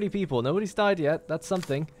got 30 people. Nobody's died yet. That's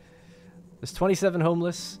something. There's 27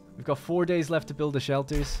 homeless. We've got 4 days left to build the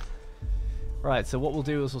shelters. Right, so what we'll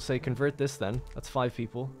do is we'll say convert this then. That's 5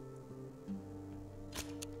 people.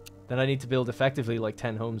 Then I need to build effectively like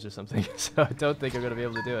 10 homes or something. So I don't think I'm going to be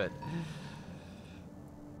able to do it.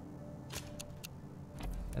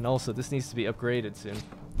 And also, this needs to be upgraded soon.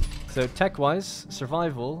 So tech-wise,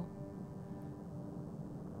 survival...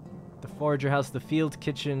 The forager house, the field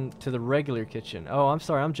kitchen to the regular kitchen. Oh, I'm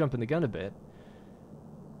sorry, I'm jumping the gun a bit.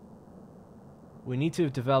 We need to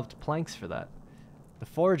have developed planks for that. The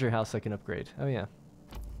forager house I can upgrade. Oh, yeah.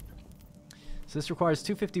 So this requires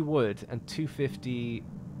 250 wood and 250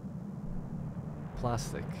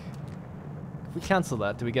 plastic. If we cancel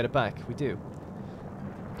that, do we get it back? We do.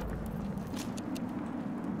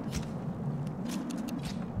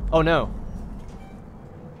 Oh, no.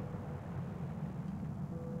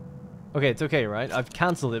 Okay, it's okay, right? I've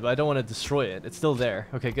cancelled it, but I don't want to destroy it. It's still there.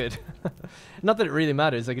 Okay, good. Not that it really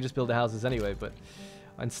matters. I can just build the houses anyway, but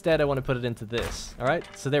instead I want to put it into this. Alright,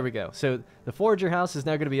 so there we go. So the forager house is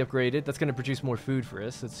now going to be upgraded. That's going to produce more food for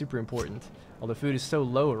us. That's super important. Although food is so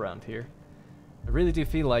low around here. I really do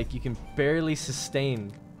feel like you can barely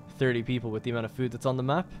sustain 30 people with the amount of food that's on the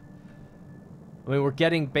map. I mean, we're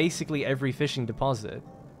getting basically every fishing deposit.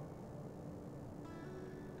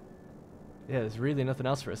 Yeah, there's really nothing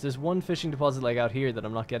else for us. There's one fishing deposit like out here that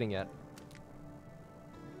I'm not getting yet.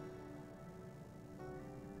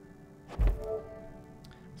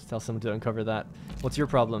 Let's tell someone to uncover that. What's your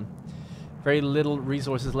problem? Very little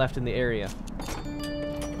resources left in the area.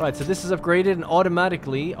 Right, so this is upgraded and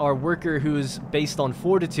automatically our worker who is based on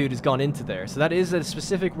fortitude has gone into there. So that is a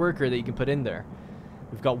specific worker that you can put in there.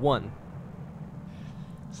 We've got one.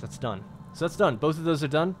 So that's done. So that's done. Both of those are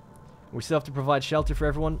done. We still have to provide shelter for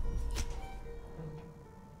everyone.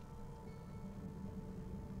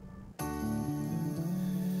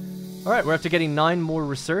 Alright, we're after getting 9 more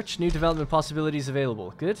research. New development possibilities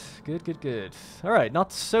available. Good, good, good, good. Alright,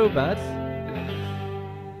 not so bad.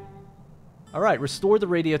 Alright, restore the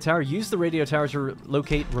radio tower. Use the radio tower to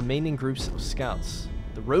locate remaining groups of scouts.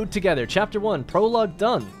 The road together. Chapter 1. Prologue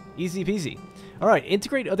done. Easy peasy. Alright,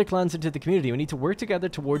 integrate other clans into the community. We need to work together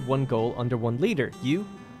toward one goal under one leader. You.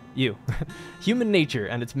 Human nature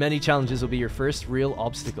and its many challenges will be your first real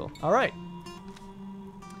obstacle. Alright.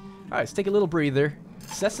 Alright, let's take a little breather.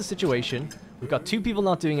 Assess the situation. We've got 2 people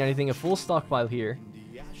not doing anything, a full stockpile here.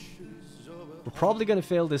 We're probably going to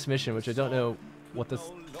fail this mission, which I don't know what this...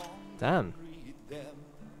 Damn.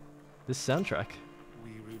 This soundtrack.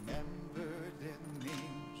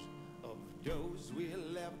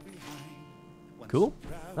 Cool.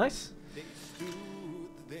 Nice.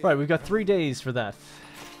 Right, we've got 3 days for that.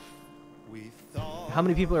 How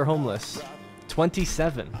many people are homeless?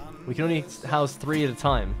 27. We can only house 3 at a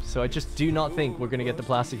time, so I just do not think we're going to get the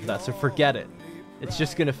plastic for that, so forget it. It's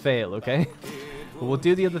just going to fail, okay? But we'll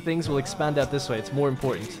do the other things, we'll expand out this way, it's more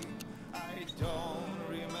important.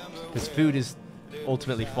 Because food is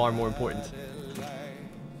ultimately far more important.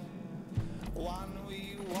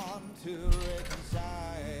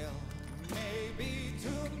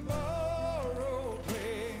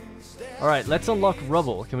 Alright, let's unlock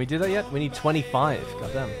rubble. Can we do that yet? We need 25.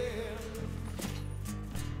 Goddamn.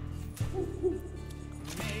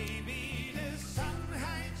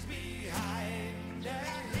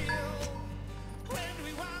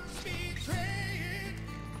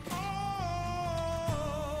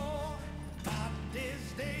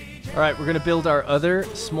 Alright, we're going to build our other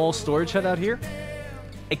small storage hut out here,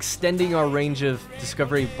 extending our range of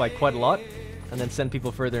discovery by quite a lot, and then send people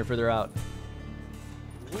further and further out.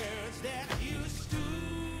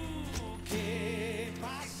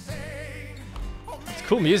 It's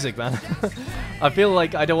cool music, man. I feel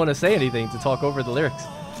like I don't want to say anything to talk over the lyrics.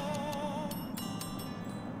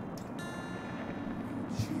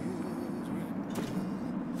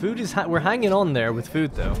 Food is we're hanging on there with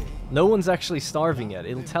food though. No one's actually starving yet.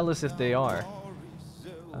 It'll tell us if they are.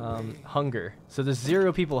 Hunger. So there's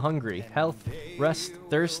 0 people hungry. Health, rest,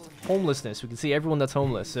 thirst, homelessness. We can see everyone that's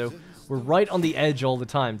homeless. So we're right on the edge all the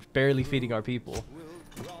time, barely feeding our people.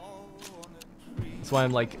 That's why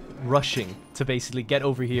I'm like rushing to basically get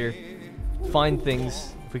over here, find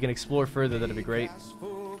things. If we can explore further, that'd be great.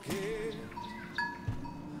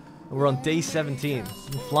 We're on day 17.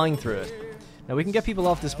 I'm flying through it. Now we can get people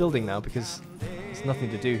off this building now because there's nothing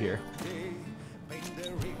to do here.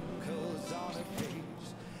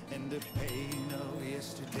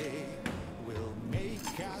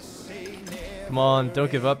 Come on, don't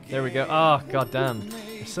give up. There we go. Oh, goddamn.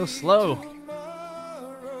 They're so slow.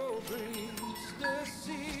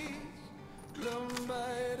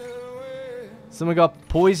 Someone got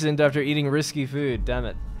poisoned after eating risky food. Damn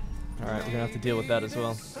it. Alright, we're gonna have to deal with that as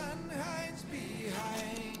well.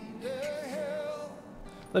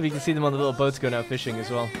 Love, you can see them on the little boats going out fishing as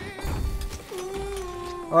well.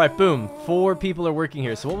 Alright, boom. 4 people are working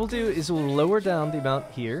here. So what we'll do is we'll lower down the amount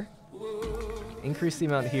here. Increase the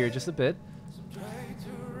amount here just a bit.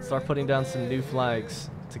 Start putting down some new flags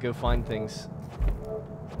to go find things.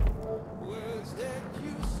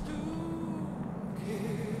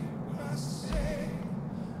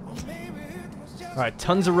 Alright,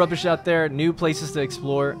 tons of rubbish out there, new places to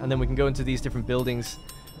explore, and then we can go into these different buildings.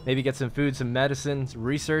 Maybe get some food, some medicine, some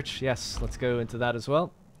research. Yes, let's go into that as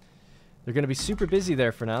well. They're going to be super busy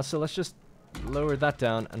there for now, so let's just lower that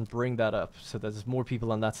down and bring that up so that there's more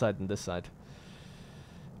people on that side than this side.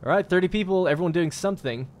 Alright, 30 people, everyone doing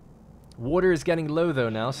something. Water is getting low though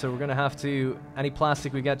now, so we're going to have to, any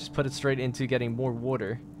plastic we get, just put it straight into getting more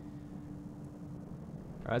water.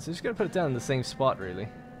 Alright, so just going to put it down in the same spot really.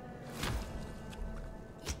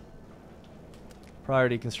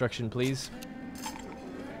 Priority construction, please.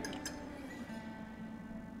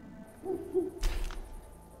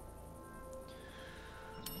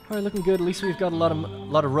 Alright, looking good. At least we've got a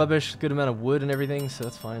lot of rubbish, good amount of wood and everything, so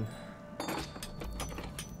that's fine.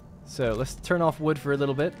 So let's turn off wood for a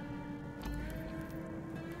little bit.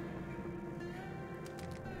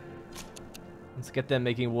 Let's get them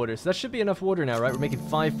making water. So that should be enough water now, right? We're making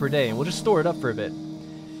 5 per day, and we'll just store it up for a bit.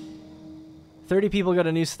 30 people got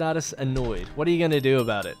a new status, annoyed. What are you going to do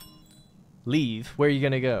about it? Leave? Where are you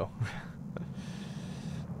going to go?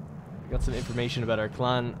 Got some information about our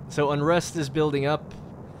clan. So unrest is building up.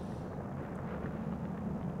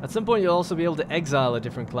 At some point you'll also be able to exile a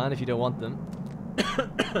different clan if you don't want them.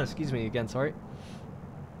 Excuse me again, sorry.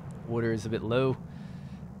 Water is a bit low.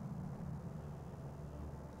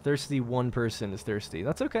 Thirsty, 1 person is thirsty.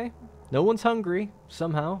 That's okay. No one's hungry.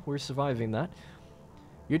 Somehow, we're surviving that.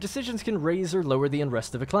 Your decisions can raise or lower the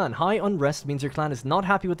unrest of a clan. High unrest means your clan is not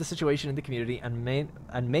happy with the situation in the community and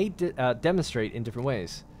may demonstrate in different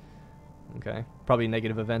ways. Okay. Probably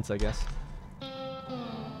negative events, I guess.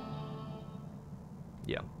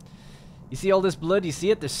 Yeah. You see all this blood? You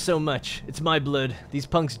see it? There's so much. It's my blood. These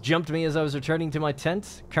punks jumped me as I was returning to my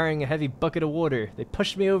tent, carrying a heavy bucket of water. They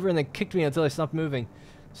pushed me over and then kicked me until I stopped moving.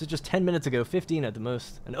 This is just 10 minutes ago, 15 at the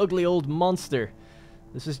most. An ugly old monster.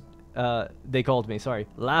 This is, they called me, sorry.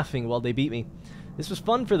 Laughing while they beat me. This was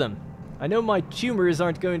fun for them. I know my tumors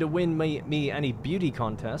aren't going to win me any beauty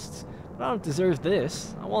contests, but I don't deserve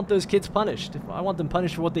this. I want those kids punished. I want them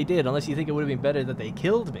punished for what they did, unless you think it would have been better that they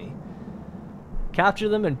killed me. Capture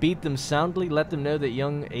them and beat them soundly. Let them know that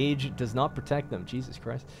young age does not protect them. Jesus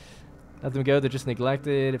Christ. Let them go. They're just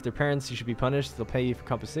neglected. If they're parents, you should be punished. They'll pay you for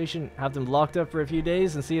compensation. Have them locked up for a few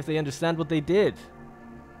days and see if they understand what they did.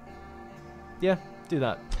 Yeah, do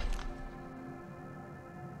that.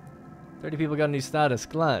 30 people got a new status.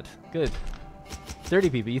 Glad. Good. 30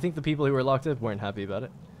 people. You think the people who were locked up weren't happy about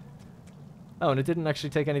it? Oh, and it didn't actually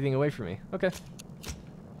take anything away from me. Okay.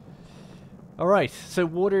 Alright, so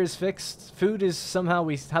water is fixed. Food is somehow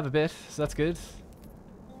we have a bit, so that's good.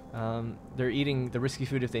 They're eating the risky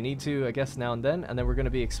food if they need to, I guess, now and then. And then we're going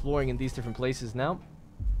to be exploring in these different places now.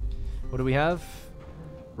 What do we have?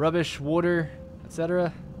 Rubbish, water,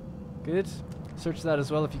 etc. Good. Search that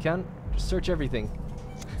as well if you can. Just search everything.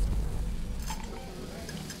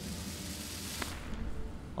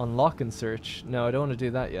 Unlock and search. No, I don't want to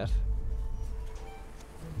do that yet.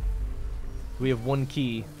 We have 1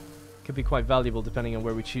 key. Could be quite valuable depending on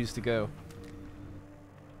where we choose to go.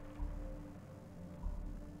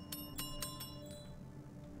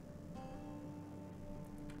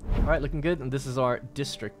 Alright, looking good. And this is our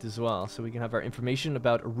district as well. So we can have our information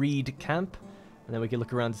about Reed Camp. And then we can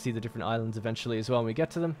look around to see the different islands eventually as well when we get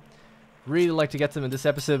to them. Really like to get to them in this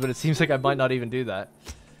episode, but it seems like I might not even do that.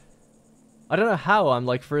 I don't know how I'm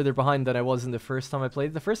like further behind than I was in the first time I played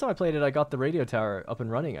it. The first time I played it, I got the radio tower up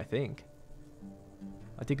and running, I think.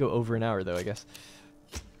 I did go over an hour though, I guess.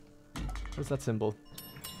 What's that symbol?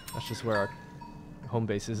 That's just where our home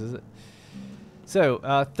base is it?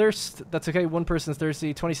 So, thirst, that's okay. 1 person's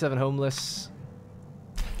thirsty, 27 homeless.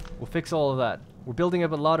 We'll fix all of that. We're building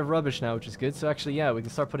up a lot of rubbish now, which is good. So actually, yeah, we can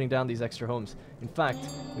start putting down these extra homes. In fact,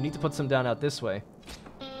 we need to put some down out this way.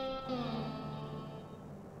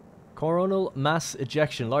 Coronal mass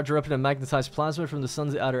ejection. Large eruption of magnetized plasma from the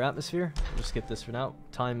sun's outer atmosphere. We'll just skip this for now.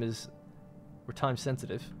 We're time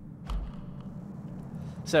sensitive.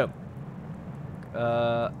 So,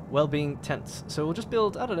 well-being tents. So we'll just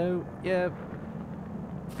build, I don't know, yeah,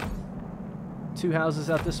 2 houses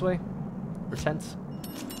out this way, or tents.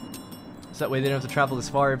 So that way they don't have to travel as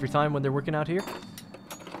far every time when they're working out here.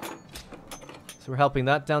 So we're helping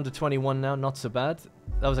that down to 21 now. Not so bad.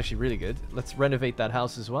 That was actually really good. Let's renovate that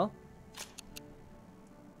house as well.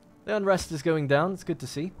 The unrest is going down. It's good to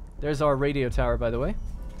see. There's our radio tower, by the way.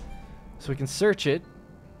 So we can search it.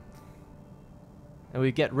 And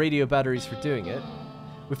we get radio batteries for doing it.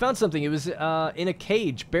 We found something. It was in a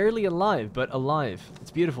cage. Barely alive, but alive. It's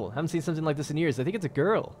beautiful. Haven't seen something like this in years. I think it's a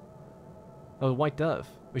girl. Oh, a white dove.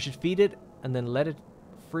 We should feed it and then let it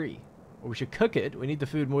free. Or we should cook it. We need the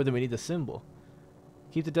food more than we need the symbol.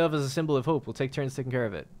 Keep the dove as a symbol of hope. We'll take turns taking care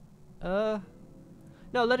of it. No,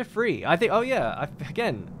 let it free. I think... Oh, yeah.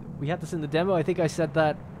 Again, we had this in the demo. I think I said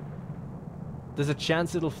that there's a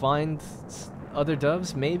chance it'll find other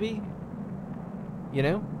doves, maybe? You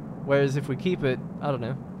know? Whereas if we keep it, I don't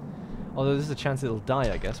know. Although there's a chance it'll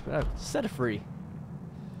die, I guess. But set it free.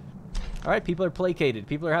 Alright, people are placated.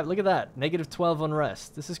 People are happy. Look at that. Negative 12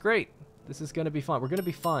 unrest. This is great. This is going to be fine. We're going to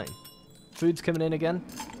be fine. Food's coming in again.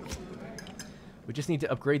 We just need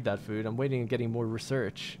to upgrade that food. I'm waiting on getting more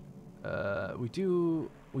research.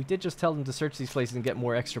 We did just tell them to search these places and get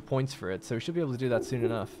more extra points for it. So we should be able to do that soon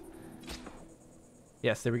enough.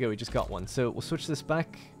 Yes, there we go. We just got one. So we'll switch this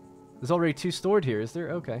back. There's already 2 stored here, is there?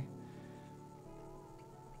 Okay.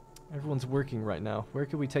 Everyone's working right now. Where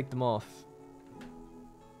could we take them off?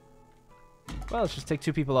 Well, let's just take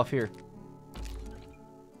 2 people off here.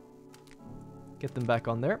 Get them back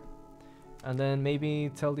on there. And then maybe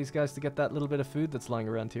tell these guys to get that little bit of food that's lying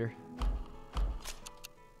around here.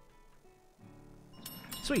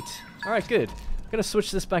 Sweet. Alright, good. I'm gonna switch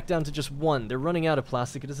this back down to just 1. They're running out of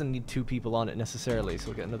plastic. It doesn't need 2 people on it necessarily, so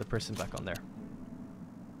we'll get another person back on there.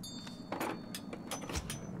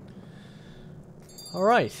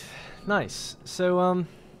 Alright. Nice. So,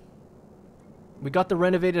 we got the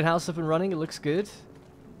renovated house up and running. It looks good.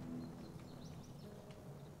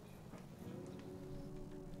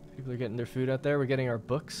 People are getting their food out there. We're getting our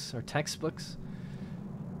books, our textbooks.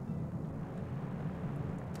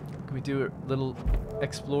 Can we do a little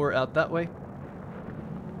explore out that way?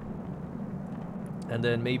 And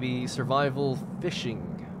then maybe survival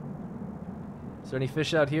fishing. Is there any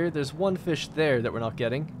fish out here? There's 1 fish there that we're not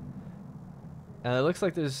getting. And it looks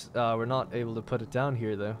like there's... we're not able to put it down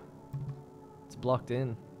here, though. It's blocked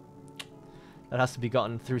in. That has to be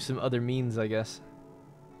gotten through some other means, I guess.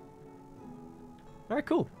 Alright,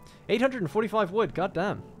 cool. 845 wood,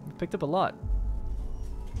 goddamn. We picked up a lot.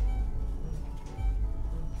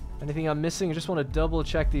 Anything I'm missing? I just want to double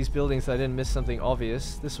check these buildings so I didn't miss something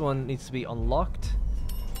obvious. This one needs to be unlocked.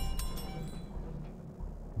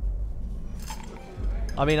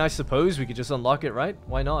 I mean, I suppose we could just unlock it, right?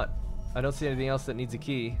 Why not? I don't see anything else that needs a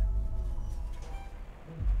key.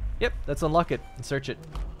 Yep, let's unlock it and search it.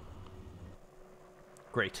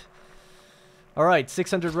 Great. Alright,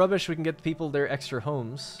 600 rubbish. We can get people their extra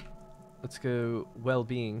homes. Let's go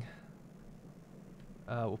well-being.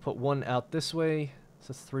 We'll put 1 out this way.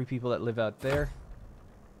 So that's 3 people that live out there.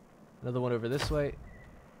 Another one over this way.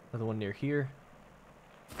 Another one near here.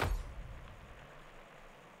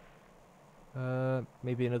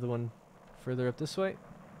 Maybe another one further up this way.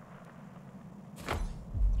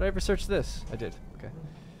 Did I ever search this? I did. Okay.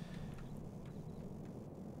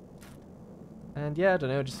 And yeah, I don't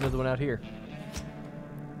know, just another one out here.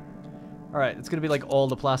 Alright, it's gonna be like all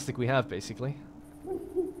the plastic we have, basically.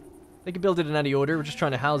 They can build it in any order. We're just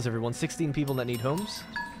trying to house everyone. 16 people that need homes.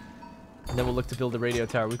 And then we'll look to build a radio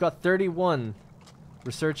tower. We've got 31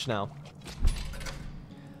 research now.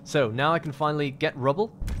 So, now I can finally get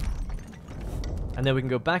rubble. And then we can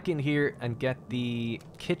go back in here and get the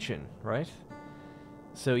kitchen, right?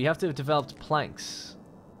 So you have to have developed planks.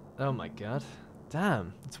 Oh my god.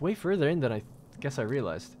 Damn. It's way further in than I guess I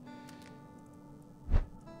realized.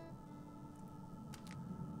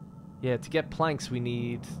 Yeah, to get planks we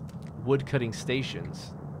need wood cutting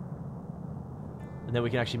stations. And then we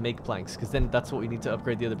can actually make planks, because then that's what we need to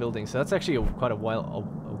upgrade the other buildings. So that's actually quite a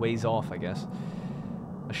ways off, I guess.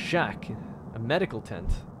 A shack. A medical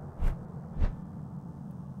tent.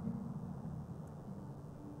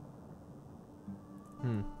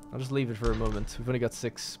 I'll just leave it for a moment. We've only got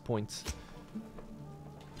 6 points.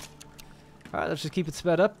 Alright, let's just keep it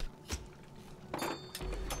sped up.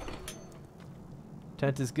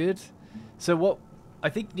 Tent is good. So what I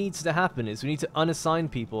think needs to happen is we need to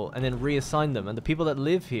unassign people and then reassign them. And the people that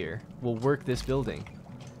live here will work this building.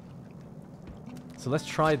 So let's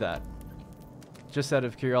try that. Just out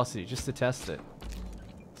of curiosity, just to test it.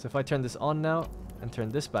 So if I turn this on now and turn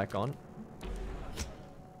this back on.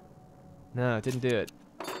 No, it didn't do it.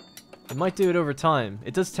 It might do it over time.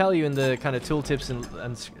 It does tell you in the kind of tooltips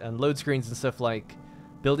and load screens and stuff, like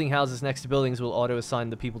building houses next to buildings will auto-assign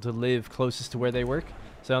the people to live closest to where they work.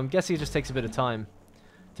 So I'm guessing it just takes a bit of time.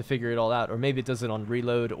 to figure it all out. Or maybe it does it on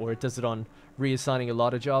reload, or it does it on reassigning a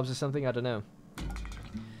lot of jobs or something. I don't know.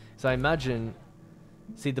 So I imagine...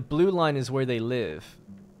 See, the blue line is where they live.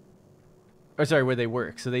 Or sorry, where they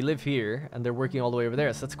work. So they live here, and they're working all the way over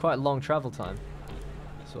there. So that's quite a long travel time.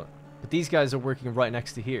 So, but these guys are working right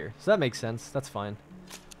next to here. So that makes sense. That's fine.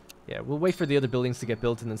 Yeah, we'll wait for the other buildings to get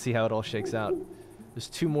built and then see how it all shakes out. There's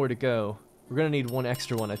 2 more to go. We're going to need 1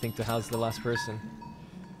 extra one, I think, to house the last person.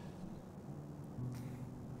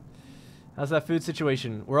 How's that food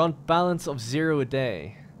situation? We're on balance of 0 a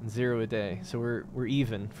day. And 0 a day. So we're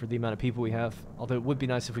even for the amount of people we have. Although it would be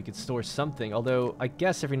nice if we could store something. Although I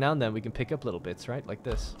guess every now and then we can pick up little bits, right? Like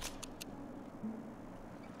this.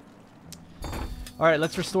 Alright,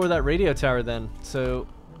 let's restore that radio tower then. So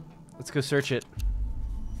let's go search it.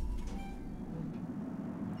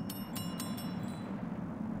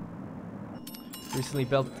 Recently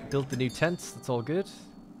built the new tents. That's all good.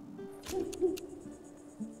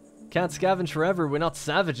 Can't scavenge forever. We're not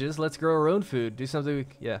savages. Let's grow our own food. Do something.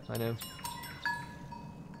 Yeah, I know.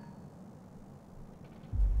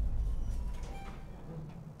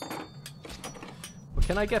 Well,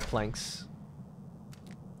 can I get planks?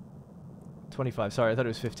 25. Sorry, I thought it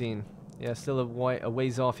was 15. Yeah, still a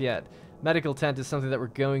ways off yet. Medical tent is something that we're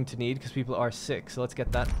going to need because people are sick. So let's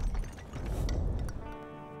get that.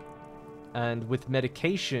 And with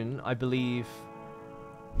medication, I believe...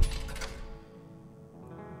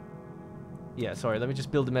 Yeah, sorry, let me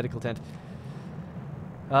just build a medical tent.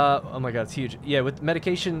 Oh my god, it's huge. Yeah, with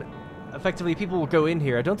medication, effectively people will go in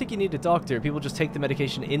here. I don't think you need a doctor. People just take the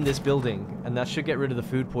medication in this building, and that should get rid of the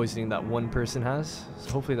food poisoning that one person has.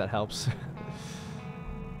 So hopefully that helps.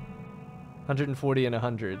 140 and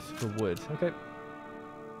 100 for wood. Okay.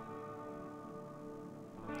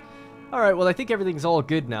 Alright, well I think everything's all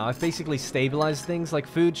good now. I've basically stabilized things. Like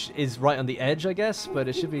food is right on the edge, I guess, but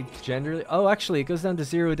it should be generally... Oh, actually, it goes down to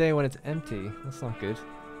 0 a day when it's empty. That's not good.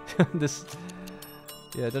 This...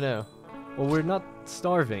 Yeah, I don't know. Well, we're not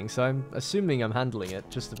starving, so I'm assuming I'm handling it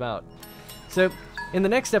just about. So, in the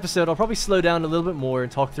next episode, I'll probably slow down a little bit more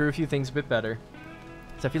and talk through a few things a bit better.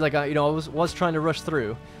 So I feel like I was trying to rush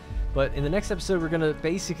through. But in the next episode, we're going to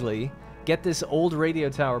basically get this old radio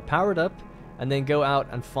tower powered up, and then go out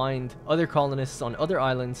and find other colonists on other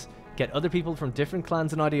islands, get other people from different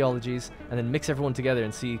clans and ideologies, and then mix everyone together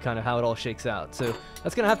and see kind of how it all shakes out. So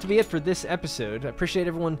that's going to have to be it for this episode. I appreciate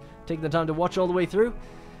everyone taking the time to watch all the way through.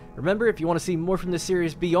 Remember, if you want to see more from this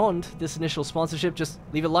series beyond this initial sponsorship, just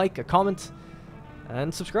leave a like, a comment,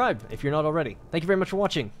 and subscribe if you're not already. Thank you very much for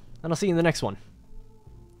watching, and I'll see you in the next one.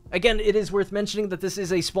 Again, it is worth mentioning that this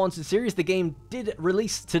is a sponsored series. The game did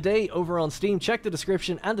release today over on Steam. Check the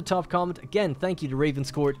description and the top comment. Again, thank you to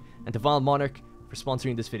Ravenscourt and to Vile Monarch for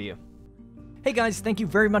sponsoring this video. Hey guys, thank you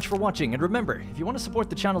very much for watching, and remember, if you want to support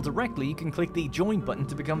the channel directly, you can click the join button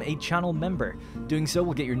to become a channel member. Doing so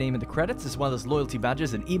will get your name in the credits, as well as loyalty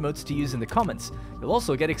badges and emotes to use in the comments. You'll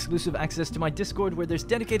also get exclusive access to my Discord, where there's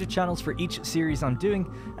dedicated channels for each series I'm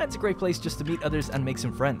doing, and it's a great place just to meet others and make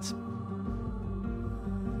some friends.